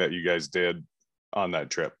favorite thing that you guys did on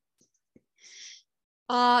that trip?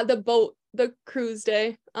 The cruise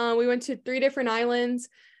day. We went to 3 different islands,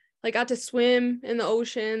 like got to swim in the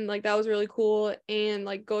ocean, like that was really cool, and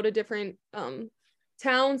like go to different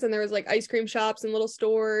towns, and there was like ice cream shops and little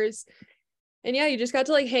stores. And yeah, you just got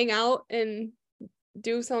to like hang out and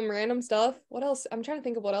do some random stuff. What else? I'm trying to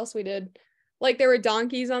think of what else we did. Like there were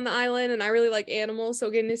donkeys on the island, and I really like animals,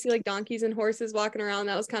 so getting to see like donkeys and horses walking around,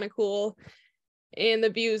 that was kind of cool. And the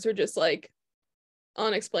views were just like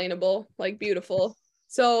unexplainable, like beautiful.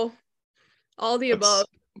 So all the above.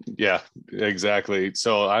 Yeah, exactly.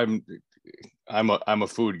 So I'm a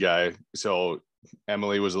food guy. So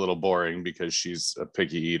Emily was a little boring because she's a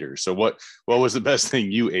picky eater. So what was the best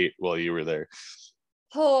thing you ate while you were there?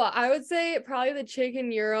 Oh, I would say probably the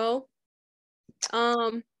chicken gyro.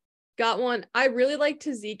 Got one. I really like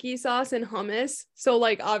tzatziki sauce and hummus. So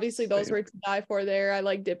like obviously those were to die for there. I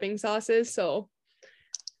like dipping sauces. So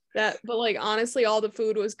that, but like honestly, all the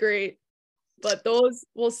food was great. But those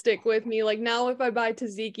will stick with me. Like now if I buy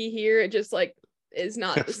tzatziki here, it just like is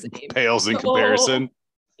not the same. Pales in comparison.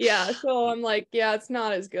 Yeah. So I'm like, yeah, it's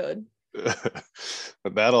not as good.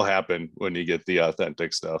 But that'll happen when you get the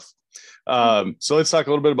authentic stuff. So let's talk a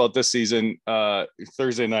little bit about this season.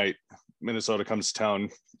 Thursday night, Minnesota comes to town.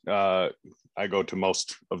 I go to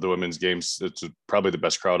most of the women's games. It's probably the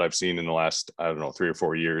best crowd I've seen in the last, 3 or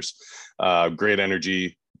 4 years. Great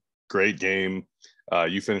energy, great game.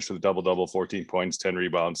 You finished with a double-double, 14 points, 10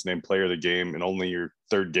 rebounds, named player of the game, and only your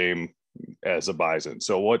 3rd game as a Bison.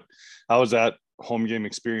 So how was that home game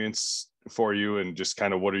experience for you, and just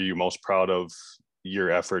kind of what are you most proud of your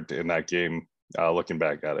effort in that game, looking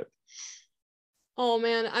back at it? Oh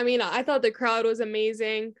man, I mean, I thought the crowd was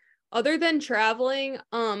amazing. Other than traveling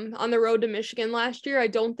on the road to Michigan last year, I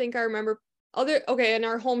don't think I remember in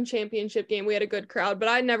our home championship game we had a good crowd, but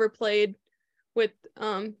I never played with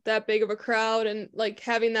that big of a crowd and like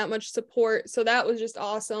having that much support. So that was just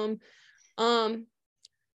awesome.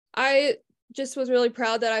 I just was really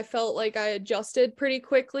proud that I felt like I adjusted pretty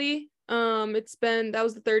quickly. That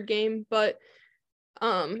was the 3rd game, but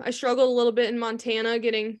I struggled a little bit in Montana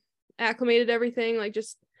getting acclimated to everything, like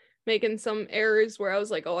just making some errors where I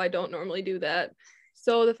was like, oh, I don't normally do that.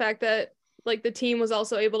 So the fact that like the team was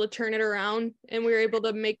also able to turn it around and we were able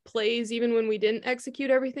to make plays even when we didn't execute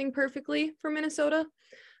everything perfectly for Minnesota,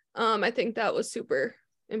 I think that was super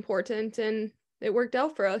important and it worked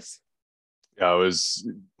out for us. Yeah, it was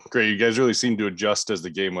great. You guys really seemed to adjust as the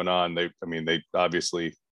game went on. They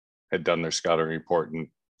obviously had done their scouting report and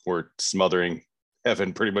were smothering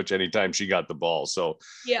Evan pretty much anytime she got the ball. So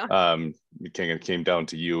yeah, it came down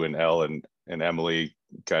to you and Elle and Emily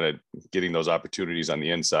kind of getting those opportunities on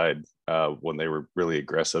the inside when they were really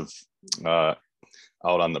aggressive out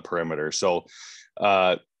on the perimeter. So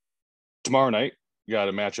tomorrow night, you got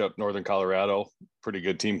a matchup, Northern Colorado, pretty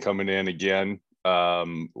good team coming in again.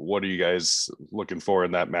 What are you guys looking for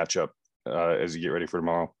in that matchup as you get ready for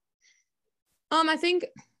tomorrow? I think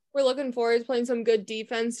we're looking forward to playing some good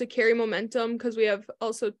defense to carry momentum because we have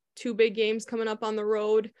also 2 big games coming up on the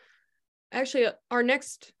road. Actually, our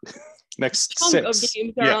next chunk 6 of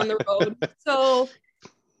games are on the road. So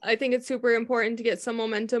I think it's super important to get some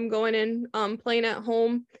momentum going in, playing at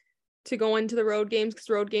home to go into the road games because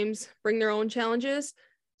road games bring their own challenges.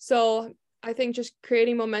 So I think just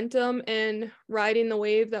creating momentum and riding the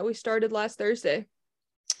wave that we started last Thursday.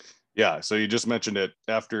 Yeah, so you just mentioned it.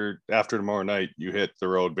 After tomorrow night, you hit the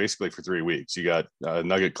road basically for 3 weeks. You got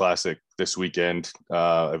Nugget Classic this weekend,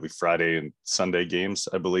 every Friday and Sunday games,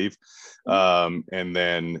 I believe, and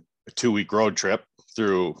then a 2-week road trip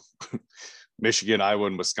through Michigan, Iowa,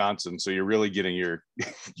 and Wisconsin. So you're really getting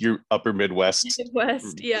your upper Midwest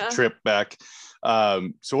trip back.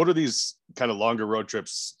 So what are these kind of longer road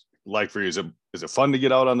trips like for you? Is it fun to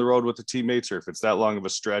get out on the road with the teammates, or if it's that long of a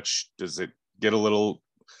stretch, does it get a little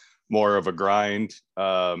more of a grind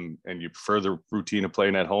and you prefer the routine of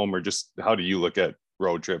playing at home, or just how do you look at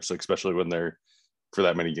road trips, especially when they're for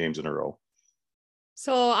that many games in a row?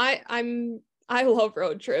 So I love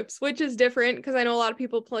road trips, which is different because I know a lot of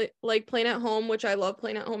people like playing at home, which I love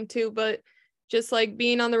playing at home too, but just like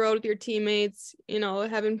being on the road with your teammates,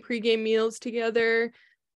 having pregame meals together.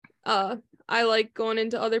 I like going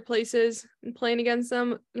into other places and playing against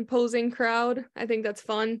them, an opposing crowd. I think that's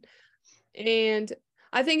fun. And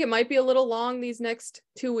I think it might be a little long these next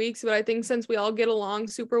 2 weeks, but I think since we all get along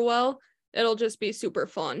super well, it'll just be super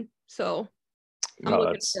fun. So I'm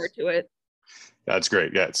looking forward to it. That's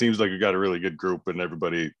great. Yeah, it seems like we've got a really good group and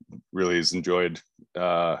everybody really has enjoyed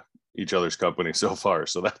each other's company so far.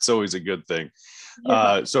 So that's always a good thing.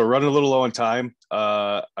 Yeah. So running a little low on time.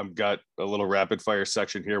 I've got a little rapid fire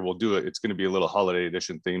section here. We'll do it. It's going to be a little holiday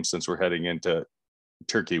edition theme since we're heading into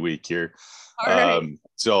Turkey week here. All right.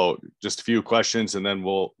 So just a few questions, and then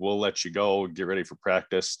we'll let you go and get ready for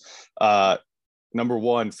practice. Number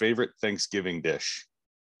one, favorite Thanksgiving dish?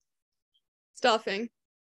 Stuffing.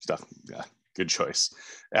 Yeah, good choice.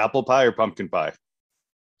 Apple pie or pumpkin pie?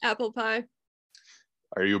 Apple pie.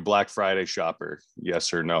 Are you a Black Friday shopper?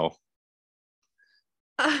 Yes or no?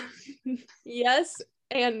 Yes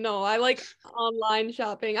and no. I like online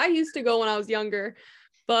shopping. I used to go when I was younger,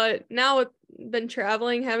 but now I've been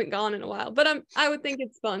traveling, haven't gone in a while. But I would think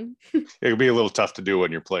it's fun. It could be a little tough to do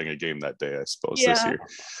when you're playing a game that day, I suppose, this Yeah.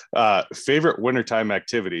 year. Favorite wintertime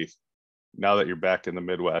activity now that you're back in the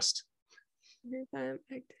Midwest?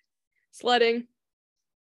 Sledding.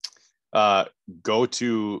 Go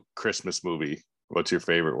to Christmas movie. What's your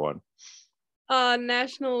favorite one?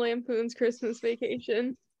 National Lampoon's Christmas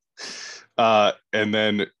Vacation. And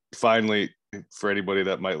then finally, for anybody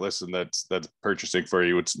that might listen that's purchasing for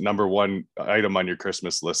you, it's number one item on your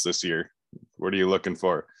Christmas list this year. What are you looking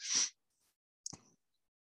for?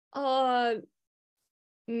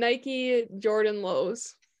 Nike Jordan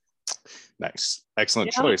lows. Nice.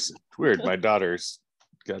 Excellent choice. It's weird. My daughter's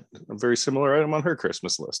got a very similar item on her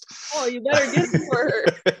Christmas list. Oh, you better get it for her.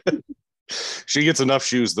 She gets enough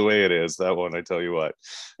shoes the way it is, that one, I tell you what.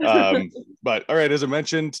 But all right, as I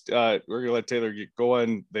mentioned, we're gonna let Taylor get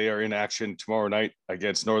going. They are in action tomorrow night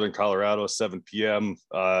against Northern Colorado, 7 p.m.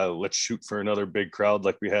 Let's shoot for another big crowd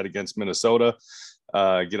like we had against Minnesota.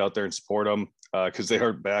 Get out there and support them because they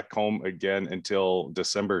aren't back home again until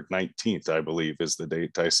December 19th, I believe, is the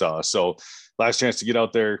date I saw. So last chance to get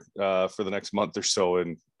out there for the next month or so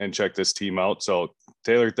and check this team out. So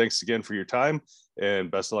Taylor, thanks again for your time and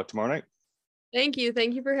best of luck tomorrow night. Thank you.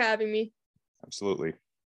 Thank you for having me. Absolutely.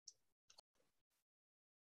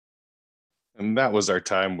 And that was our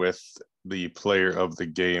time with the player of the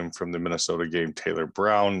game from the Minnesota game, Taylor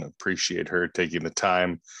Brown. Appreciate her taking the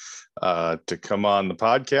time to come on the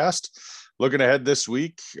podcast. Looking ahead this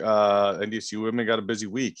week, NDSU women got a busy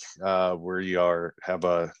week where you have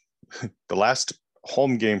the last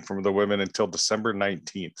home game from the women until December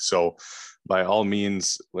 19th. So by all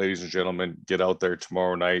means, ladies and gentlemen, get out there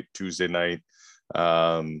tomorrow night, Tuesday night.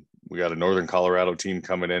 We got a Northern Colorado team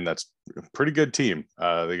coming in. That's a pretty good team.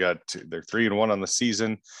 They're 3-1 on the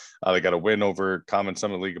season. They got a win over Common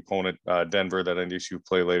Summit League opponent, Denver, that NDSU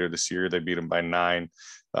play later this year. They beat them by 9,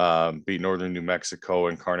 beat Northern New Mexico,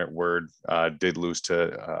 and Incarnate Word did lose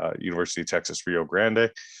to University of Texas, Rio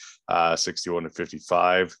Grande,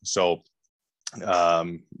 61-55. So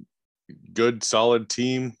good, solid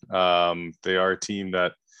team. They are a team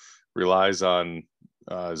that relies on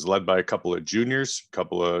is led by a couple of juniors, a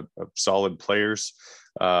couple of solid players.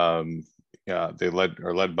 They are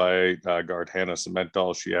led by guard Hannah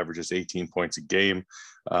Cemental. She averages 18 points a game.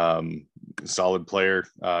 Solid player.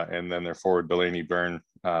 And then their forward Delaney Byrne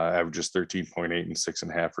averages 13.8 and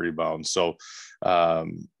 6.5 rebounds. So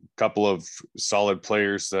couple of solid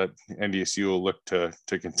players that NDSU will look to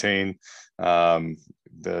contain.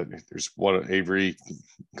 There's one, Avery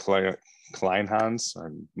Kleinhans. I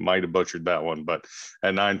might have butchered that one, but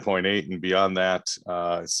at 9.8 and beyond that,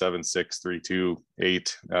 7'6", 3'2",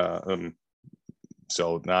 8.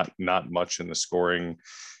 So not much in the scoring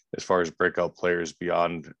as far as breakout players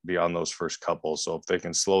beyond those first couple. So if they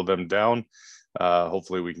can slow them down,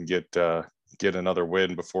 hopefully we can get another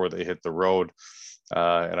win before they hit the road.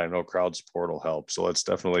 And I know crowd support will help. So let's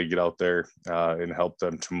definitely get out there and help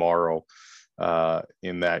them tomorrow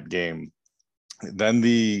in that game. Then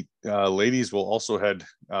the ladies will also head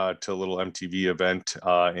to a little MTV event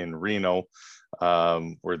in Reno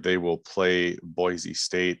where they will play Boise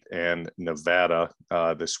State and Nevada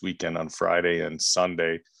this weekend on Friday and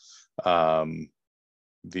Sunday. The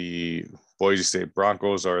Boise State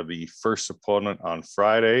Broncos are the first opponent on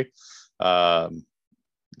Friday.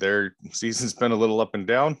 Their season's been a little up and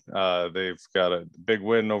down. They've got a big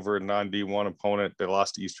win over a non-D1 opponent. They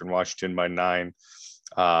lost to Eastern Washington by 9.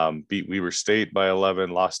 Beat Weber State by 11,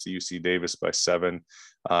 lost to UC Davis by 7,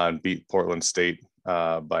 and beat Portland State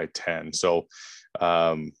by 10. So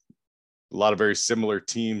a lot of very similar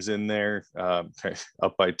teams in there,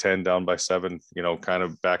 up by 10, down by 7, kind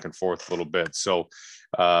of back and forth a little bit. So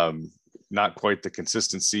not quite the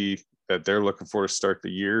consistency that they're looking for to start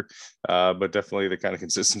the year, but definitely the kind of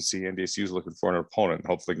consistency NDSU is looking for in an opponent.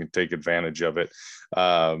 Hopefully can take advantage of it.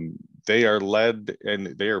 They are led and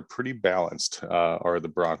they are pretty balanced, are the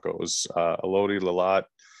Broncos. Elodie Lalott,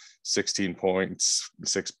 16 points,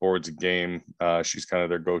 6 boards a game. She's kind of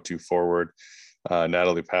their go-to forward.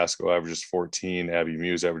 Natalie Pasco averages 14. Abby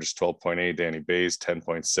Muse averages 12.8. Danny Bays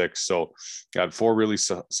 10.6. So got 4 really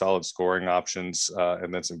solid scoring options,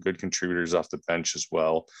 and then some good contributors off the bench as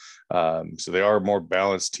well. So they are a more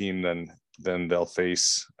balanced team than then they'll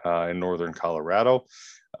face in Northern Colorado.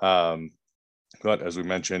 But as we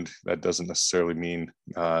mentioned, that doesn't necessarily mean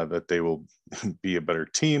that they will be a better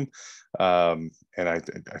team. And I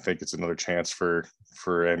think it's another chance for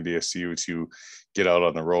NDSU to get out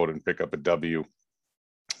on the road and pick up a W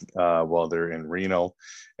while they're in Reno.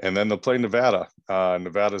 And then they'll play Nevada.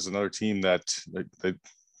 Nevada is another team that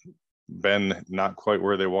been not quite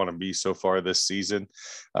where they want to be so far this season.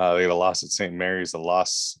 They had a loss at St. Mary's, a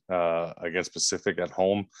loss against Pacific at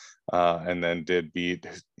home, and then did beat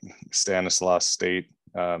Stanislaus State.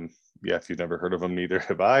 If you've never heard of them, neither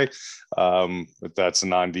have I. But that's a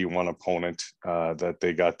non-D1 opponent that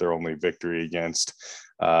they got their only victory against.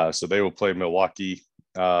 So they will play Milwaukee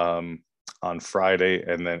on Friday,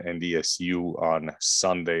 and then NDSU on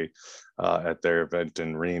Sunday at their event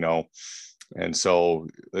in Reno. And so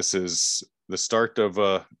this is the start of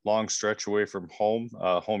a long stretch away from home.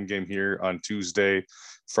 Home game here on Tuesday,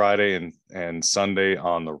 Friday, and Sunday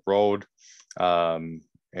on the road. And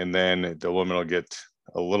then the women will get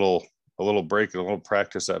a little break and a little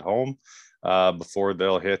practice at home before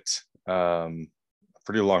they'll hit a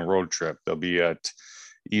pretty long road trip. They'll be at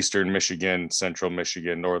Eastern Michigan, Central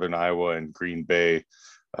Michigan, Northern Iowa, and Green Bay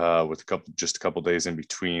with just a couple days in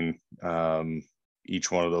between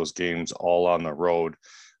each one of those games, all on the road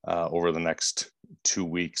over the next 2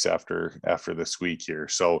 weeks after this week here.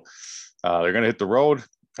 So they're going to hit the road.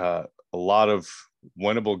 A lot of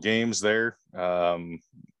winnable games there.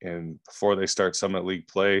 And before they start Summit League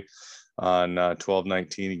play on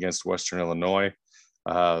 12/19 against Western Illinois.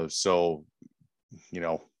 So,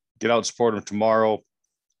 get out and support them tomorrow.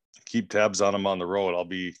 Keep tabs on them on the road.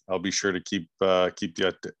 I'll be sure to keep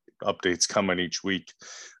the updates coming each week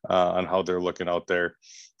on how they're looking out there.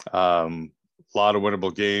 A lot of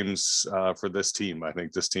winnable games for this team. I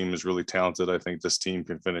think this team is really talented. I think this team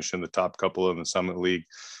can finish in the top couple in the Summit League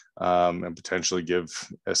and potentially give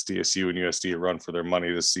SDSU and USD a run for their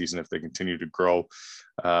money this season if they continue to grow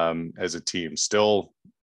as a team. Still,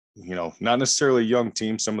 not necessarily a young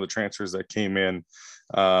team. Some of the transfers that came in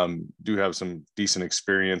do have some decent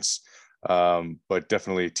experience. But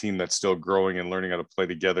definitely a team that's still growing and learning how to play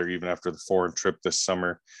together even after the foreign trip this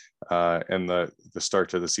summer and the start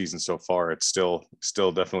to the season so far. It's still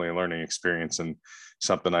definitely a learning experience and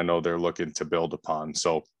something I know they're looking to build upon.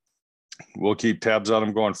 So we'll keep tabs on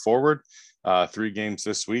them going forward. 3 games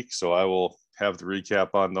this week, so I will have the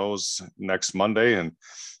recap on those next Monday and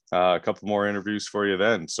a couple more interviews for you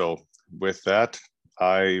then. So with that,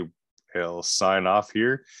 I'll sign off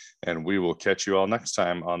here, and we will catch you all next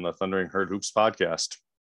time on the Thundering Herd Hoops podcast.